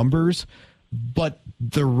lack of numbers, but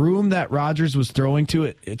the room that Rodgers was throwing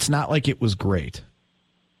to it's not like it was great.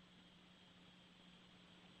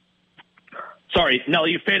 Sorry, Nelly,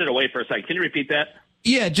 you faded away for a second. Can you repeat that?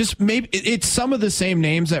 Yeah, just maybe it's some of the same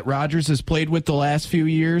names that Rodgers has played with the last few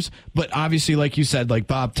years, but obviously, like you said, like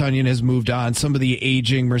Bob Tonyan has moved on. Some of the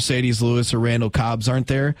aging Mercedes Lewis or Randall Cobbs aren't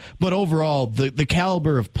there, but overall, the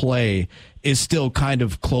caliber of play is still kind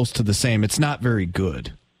of close to the same. It's not very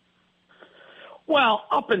good. Well,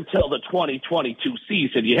 up until the 2022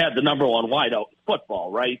 season, you had the number 1 wideout in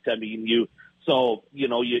football, right? I mean,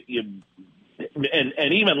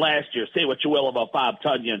 and even last year, say what you will about Bob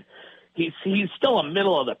Tonyan, he's still a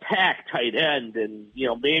middle of the pack tight end, and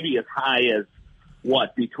maybe as high as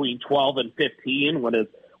between 12 and 15 when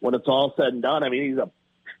it's all said and done. I mean,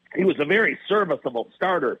 he was a very serviceable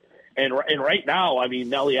starter, and right now, I mean,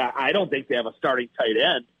 Nelly, I don't think they have a starting tight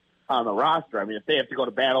end on the roster. I mean, if they have to go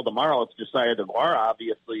to battle tomorrow, it's Josiah DeGuara,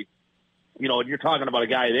 obviously. And you're talking about a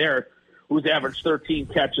guy there who's averaged 13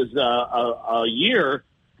 catches a year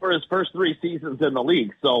for his first 3 seasons in the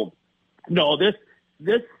league. So, no, this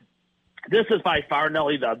is by far,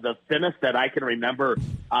 Nelly, the thinnest that I can remember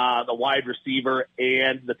the wide receiver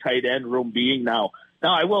and the tight end room being now.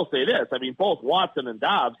 Now, I will say this. I mean, both Watson and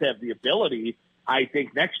Dobbs have the ability, I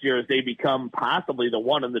think, next year as they become possibly the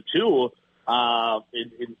 1 and the 2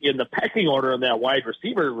 in the pecking order in that wide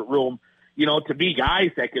receiver room, to be guys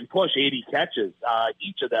that can push 80 catches,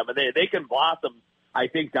 each of them. And they can blossom, I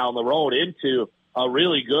think, down the road into a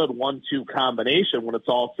really good 1-2 combination when it's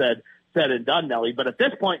all said and done, Nelly. But at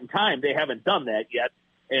this point in time, they haven't done that yet.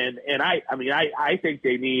 And I think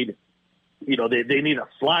they need, they need a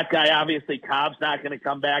slot guy. Obviously, Cobb's not going to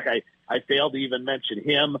come back. I failed to even mention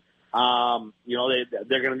him.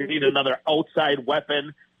 They're going to need another outside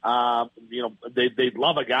weapon. They'd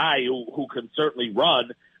love a guy who can certainly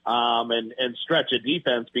run and stretch a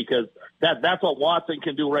defense, because that's what Watson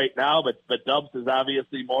can do right now. But Dubs is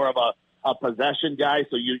obviously more of a possession guy,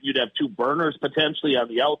 so you'd have 2 burners potentially on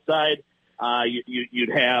the outside. You'd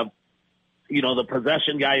have the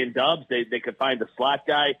possession guy in Dubs. They could find a slot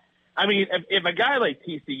guy. I mean, if a guy like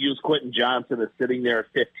TCU's Quentin Johnson is sitting there at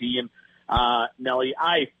 15, Nelly,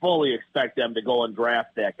 I fully expect them to go and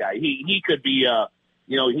draft that guy. He could be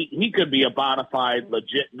he could be a bona fide,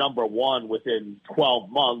 legit number one within 12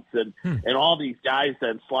 months, and all these guys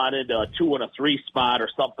then slot into a 2 and a 3 spot or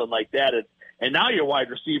something like that. And now your wide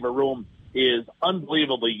receiver room is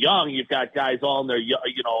unbelievably young. You've got guys all in their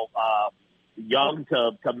young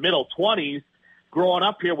to middle 20s growing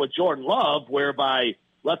up here with Jordan Love, whereby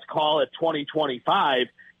let's call it 2025,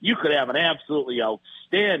 you could have an absolutely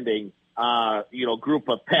outstanding group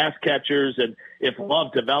of pass catchers, and if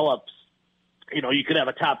Love develops, you could have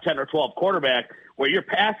a top 10 or 12 quarterback where your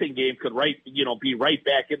passing game could be right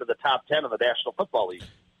back into the top 10 of the National Football League.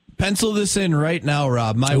 Pencil this in right now,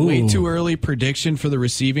 Rob. My way too early prediction for the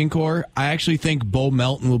receiving core, I actually think Bo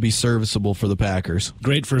Melton will be serviceable for the Packers.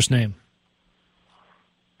 Great first name.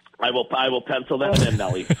 I will pencil that in,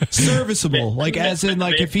 Nelly. Serviceable, as in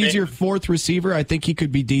if he's your fourth receiver, I think he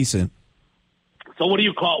could be decent. So what do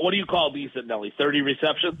you call decent, Nelly? 30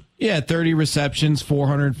 receptions? Yeah, 30 receptions,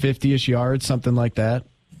 450-ish yards, something like that.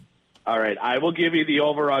 All right, I will give you the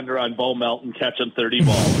over/under on Bo Melton catching 30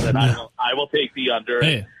 balls, and I will take the under.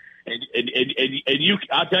 Hey. And you,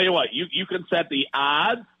 I'll tell you what, you can set the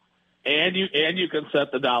odds. And you can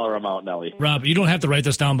set the dollar amount, Nelly. Rob, you don't have to write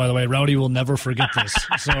this down, by the way. Rowdy will never forget this.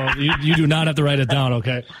 So you do not have to write it down,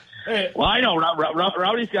 okay? Hey. Well, I know.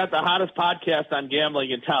 Rowdy's got the hottest podcast on gambling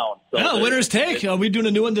in town. So Winner's Take. Are we doing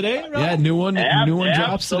a new one today, Rob? Yeah, new one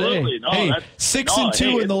drops today. No, hey,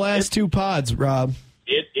 6-2 in the last two pods, Rob.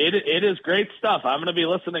 It is great stuff. I'm going to be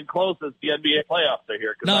listening close as the NBA playoffs are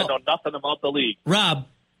here because I know nothing about the league. Rob,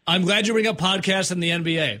 I'm glad you bring up podcasts in the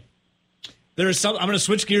NBA. I'm going to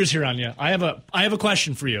switch gears here on you. I have a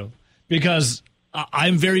question for you because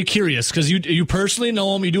I'm very curious because you personally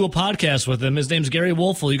know him. You do a podcast with him. His name's Gary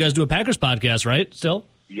Wolfel. You guys do a Packers podcast, right? Still?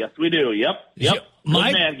 Yes, we do. Yep. Good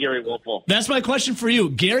man, Gary Wolfel. That's my question for you.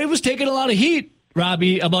 Gary was taking a lot of heat,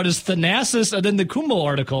 Robbie, about his Thanasis and then the Kumbo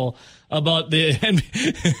article about the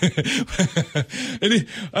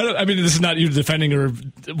I mean, this is not you defending or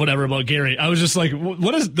whatever about Gary. I was just like,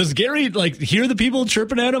 does Gary hear the people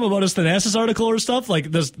chirping at him about his Thanasis article or stuff?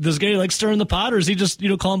 Does Gary stirring the pot, or is he just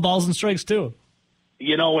calling balls and strikes too?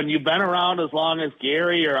 When you've been around as long as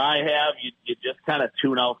Gary or I have, you just kind of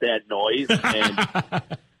tune out that noise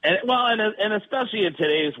and especially in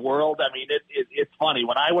today's world, I mean, it's funny.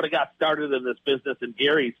 When I would have got started in this business, and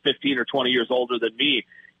Gary's 15 or 20 years older than me,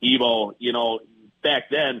 Evo, back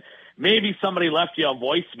then, maybe somebody left you a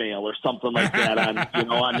voicemail or something like that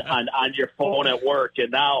on your phone at work, and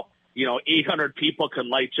now 800 people can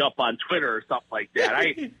light you up on Twitter or something like that.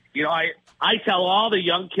 I tell all the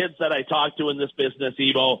young kids that I talk to in this business,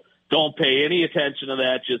 Evo, don't pay any attention to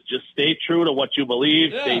that. Just stay true to what you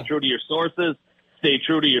believe. Yeah. Stay true to your sources. Stay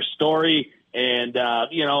true to your story. And,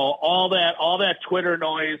 all that Twitter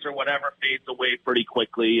noise or whatever fades away pretty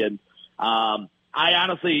quickly. And I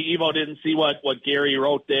honestly, Evo, didn't see what Gary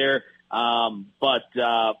wrote there. But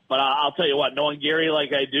I'll tell you what, knowing Gary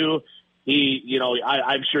like I do,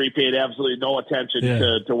 I'm sure he paid absolutely no attention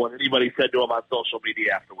to what anybody said to him on social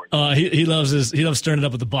media afterwards. He loves stirring it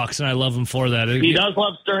up with the Bucks, and I love him for that. He does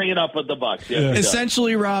love stirring it up with the Bucks. Yes,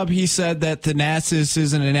 essentially, Rob, he said that Thanasis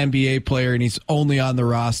isn't an NBA player, and he's only on the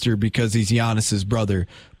roster because he's Giannis's brother.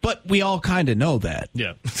 But we all kind of know that.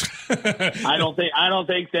 Yeah. I don't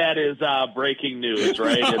think that is breaking news,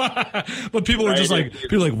 right? But people were just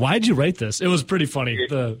why'd you write this? It was pretty funny.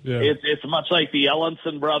 It's much like the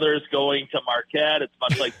Ellenson brothers going to Marquette. It's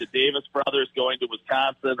much like the Davis brothers going to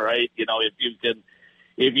Wisconsin, right?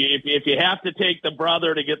 If you have to take the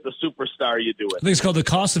brother to get the superstar, you do it. I think it's called the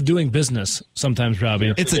cost of doing business sometimes,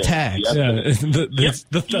 Robbie. It's a tax. Yeah,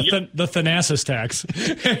 the Thanasis tax.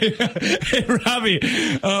 Hey, Robbie,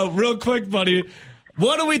 real quick, buddy.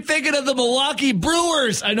 What are we thinking of the Milwaukee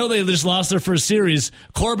Brewers? I know they just lost their first series.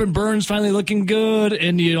 Corbin Burns finally looking good,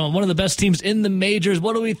 and one of the best teams in the majors.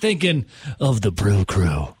 What are we thinking of the Brew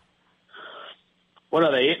Crew? What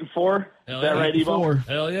are they, 8-4? Is that right, Evo?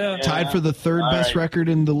 Hell yeah. Tied for the third best record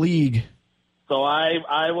in the league. So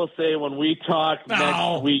I will say when we talk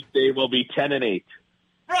next week, they will be 10-8.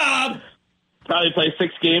 Rob! Probably play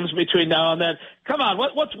 6 games between now and then. Come on,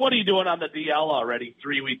 what are you doing on the DL already?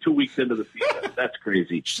 2 weeks into the season. That's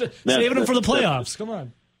crazy. Saving them for the playoffs. Come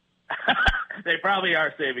on. They probably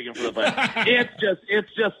are saving him for the playoffs. It's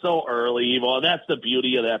just so early, Evo, and that's the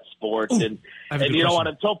beauty of that sport. Ooh, and you know what?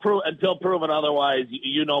 Until proven otherwise,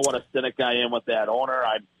 you know what a cynic I am with that owner.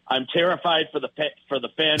 I'm terrified for the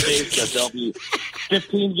fan base that there'll be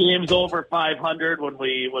 15 games over 500 when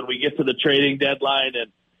we get to the trading deadline,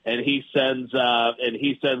 and he sends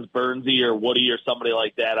Bernsey or Woody or somebody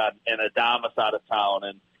like that on, and Adamas out of town.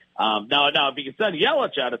 And now if you can send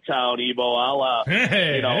Yelich out of town, Ebo, I'll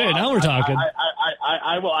now we're talking.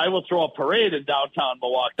 I will throw a parade in downtown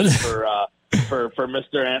Milwaukee for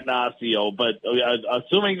Mr. Antanasio. But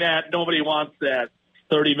assuming that nobody wants that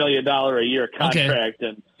 $30 million a year contract,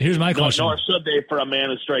 and here's my question: nor should they for a man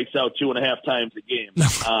who strikes out 2.5 times a game.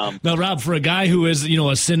 No, Rob, for a guy who is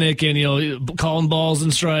a cynic and calling balls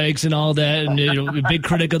and strikes and all that, and a big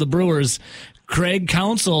critic of the Brewers, Craig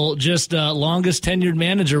Counsell, just longest tenured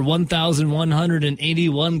manager,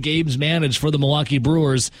 1,181 games managed for the Milwaukee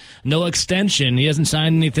Brewers. No extension. He hasn't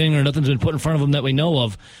signed anything or nothing's been put in front of him that we know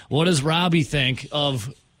of. What does Robbie think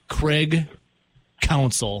of Craig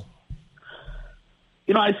Counsell?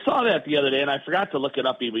 I saw that the other day, and I forgot to look it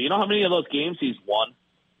up. But you know how many of those games he's won?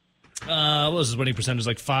 What was his winning percentage?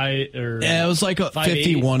 Like 5 or it was like a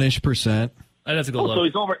 51-ish%. I'd have to go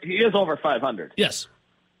look. So he is over 500. Yes.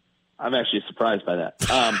 I'm actually surprised by that.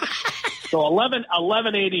 So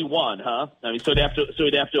 1181, huh? I mean, so he'd have to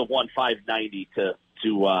have won 590 to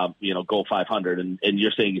go 500, and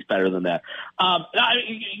you're saying he's better than that.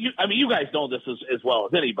 You guys know this as well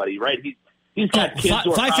as anybody, right? He's got kids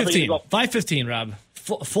who are 515, Rob.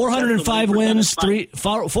 405 wins,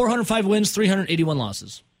 405 wins, 381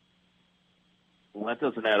 losses. Well, that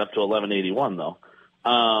doesn't add up to 1181, though.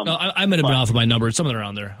 No, I might have been off of my number. It's something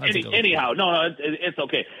around there. Anyhow, no, it's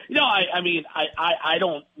okay. I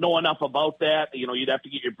don't know enough about that. You'd have to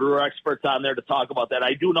get your Brewer experts on there to talk about that.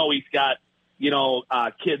 I do know he's got,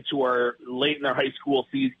 kids who are late in their high school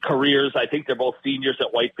careers. I think they're both seniors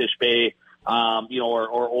at Whitefish Bay,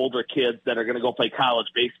 or older kids that are going to go play college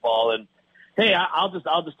baseball. And hey, I'll just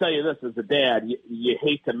tell you this as a dad, you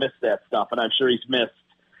hate to miss that stuff, and I'm sure he's missed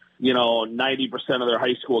 90% of their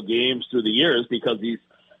high school games through the years because he's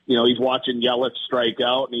watching Yelich strike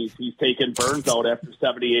out and he's taking Burns out after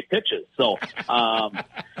 78 pitches. So, I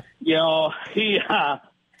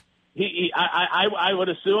would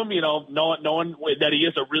assume, knowing that he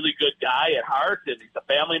is a really good guy at heart and he's a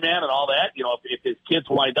family man and all that, if his kids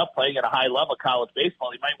wind up playing at a high level college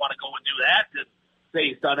baseball, he might want to go and do that and say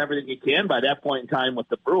he's done everything he can by that point in time with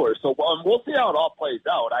the Brewers. So we'll see how it all plays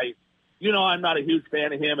out. I'm not a huge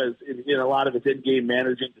fan of him as in a lot of his in-game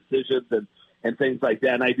managing decisions and things like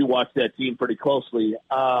that. And I do watch that team pretty closely,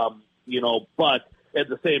 but at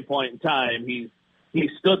the same point in time, he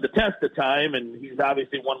stood the test of time, and he's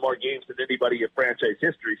obviously won more games than anybody in franchise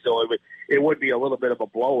history. So it would be a little bit of a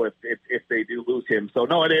blow if they do lose him. So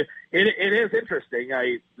no, it is interesting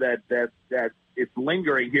that it's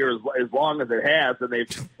lingering here as long as it has,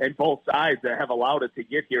 and both sides have allowed it to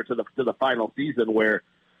get here to the final season where.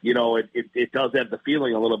 It does have the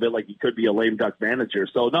feeling a little bit like he could be a lame duck manager.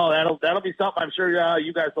 So, no, that'll be something I'm sure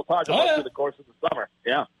you guys will talk about through the course of the summer.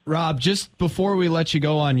 Yeah. Rob, just before we let you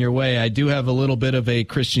go on your way, I do have a little bit of a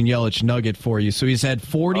Christian Yelich nugget for you. So he's had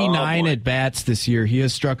 49 at-bats this year. He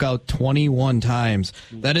has struck out 21 times.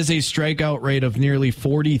 That is a strikeout rate of nearly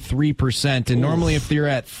 43%. And normally if they're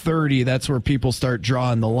at 30, that's where people start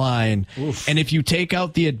drawing the line. Oof. And if you take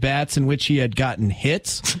out the at-bats in which he had gotten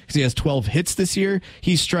hits, because he has 12 hits this year,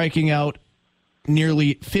 he's striking out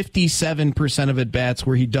nearly 57% of at-bats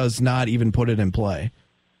where he does not even put it in play.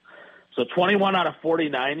 So 21 out of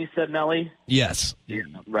 49, you said, Nelly? Yes. Yeah,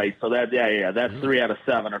 right. So that's 3 out of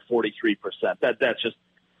 7 or 43%. That's just,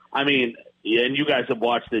 and you guys have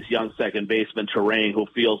watched this young second baseman, Terang, who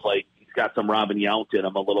feels like he's got some Robin Yount in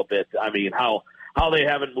him a little bit. How they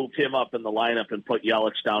haven't moved him up in the lineup and put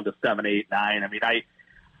Yelich down to 7, 8, 9.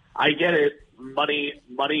 I get it. Money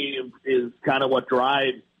is kind of what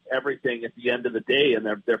drives everything at the end of the day, and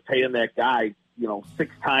they're paying that guy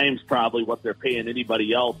 6 times probably what they're paying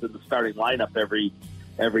anybody else in the starting lineup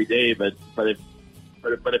every day. But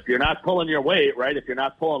if you're not pulling your weight, right? If you're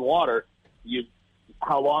not pulling water,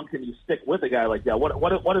 how long can you stick with a guy like that?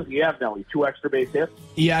 What does he have now? 2 extra base hits?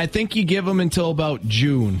 Yeah, I think you give him until about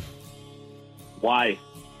June. Why?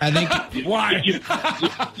 I think why?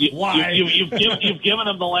 Why? You've given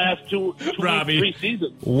him the last two 3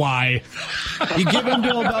 seasons. Why? You give him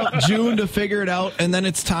till about June to figure it out, and then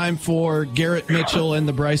it's time for Garrett Mitchell and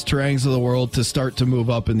the Bryce Terangs of the world to start to move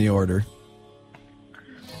up in the order.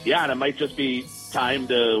 Yeah, and it might just be time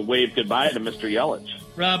to wave goodbye to Mr. Yelich.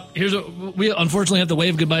 Rob, we unfortunately have to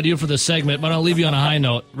wave goodbye to you for this segment, but I'll leave you on a high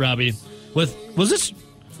note, Robbie. What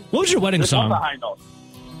was your wedding song? This was a high note.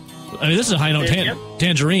 This is a high note.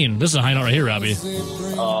 Tangerine. This is a high note right here, Robbie.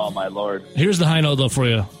 Oh, my Lord. Here's the high note, though, for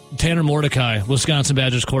you. Tanner Mordecai, Wisconsin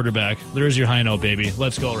Badgers quarterback. There's your high note, baby.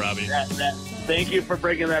 Let's go, Robbie. Thank you for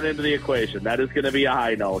bringing that into the equation. That is going to be a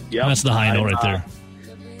high note. Yep. That's the high note right there.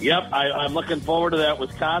 Yep, I'm looking forward to that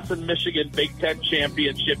Wisconsin-Michigan Big Ten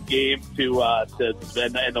championship game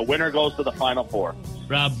and the winner goes to the Final Four.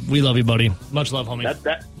 Rob, we love you, buddy. Much love, homie.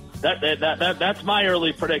 That's my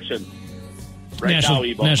early prediction. Right now,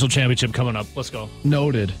 Evo. National championship coming up. Let's go.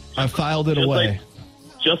 Noted. I filed it away.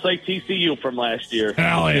 Just like TCU from last year.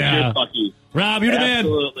 Hell yeah. Rob, you're the man.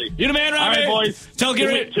 Absolutely. You're the man, Rob. All right, boys. Tell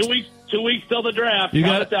Gary. 2 weeks till the draft. You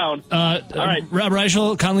got it down. All right. Rob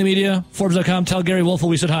Reichel, Conley Media, Forbes.com. Tell Gary Wolfel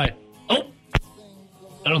we said hi. Oh.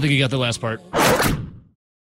 I don't think he got the last part.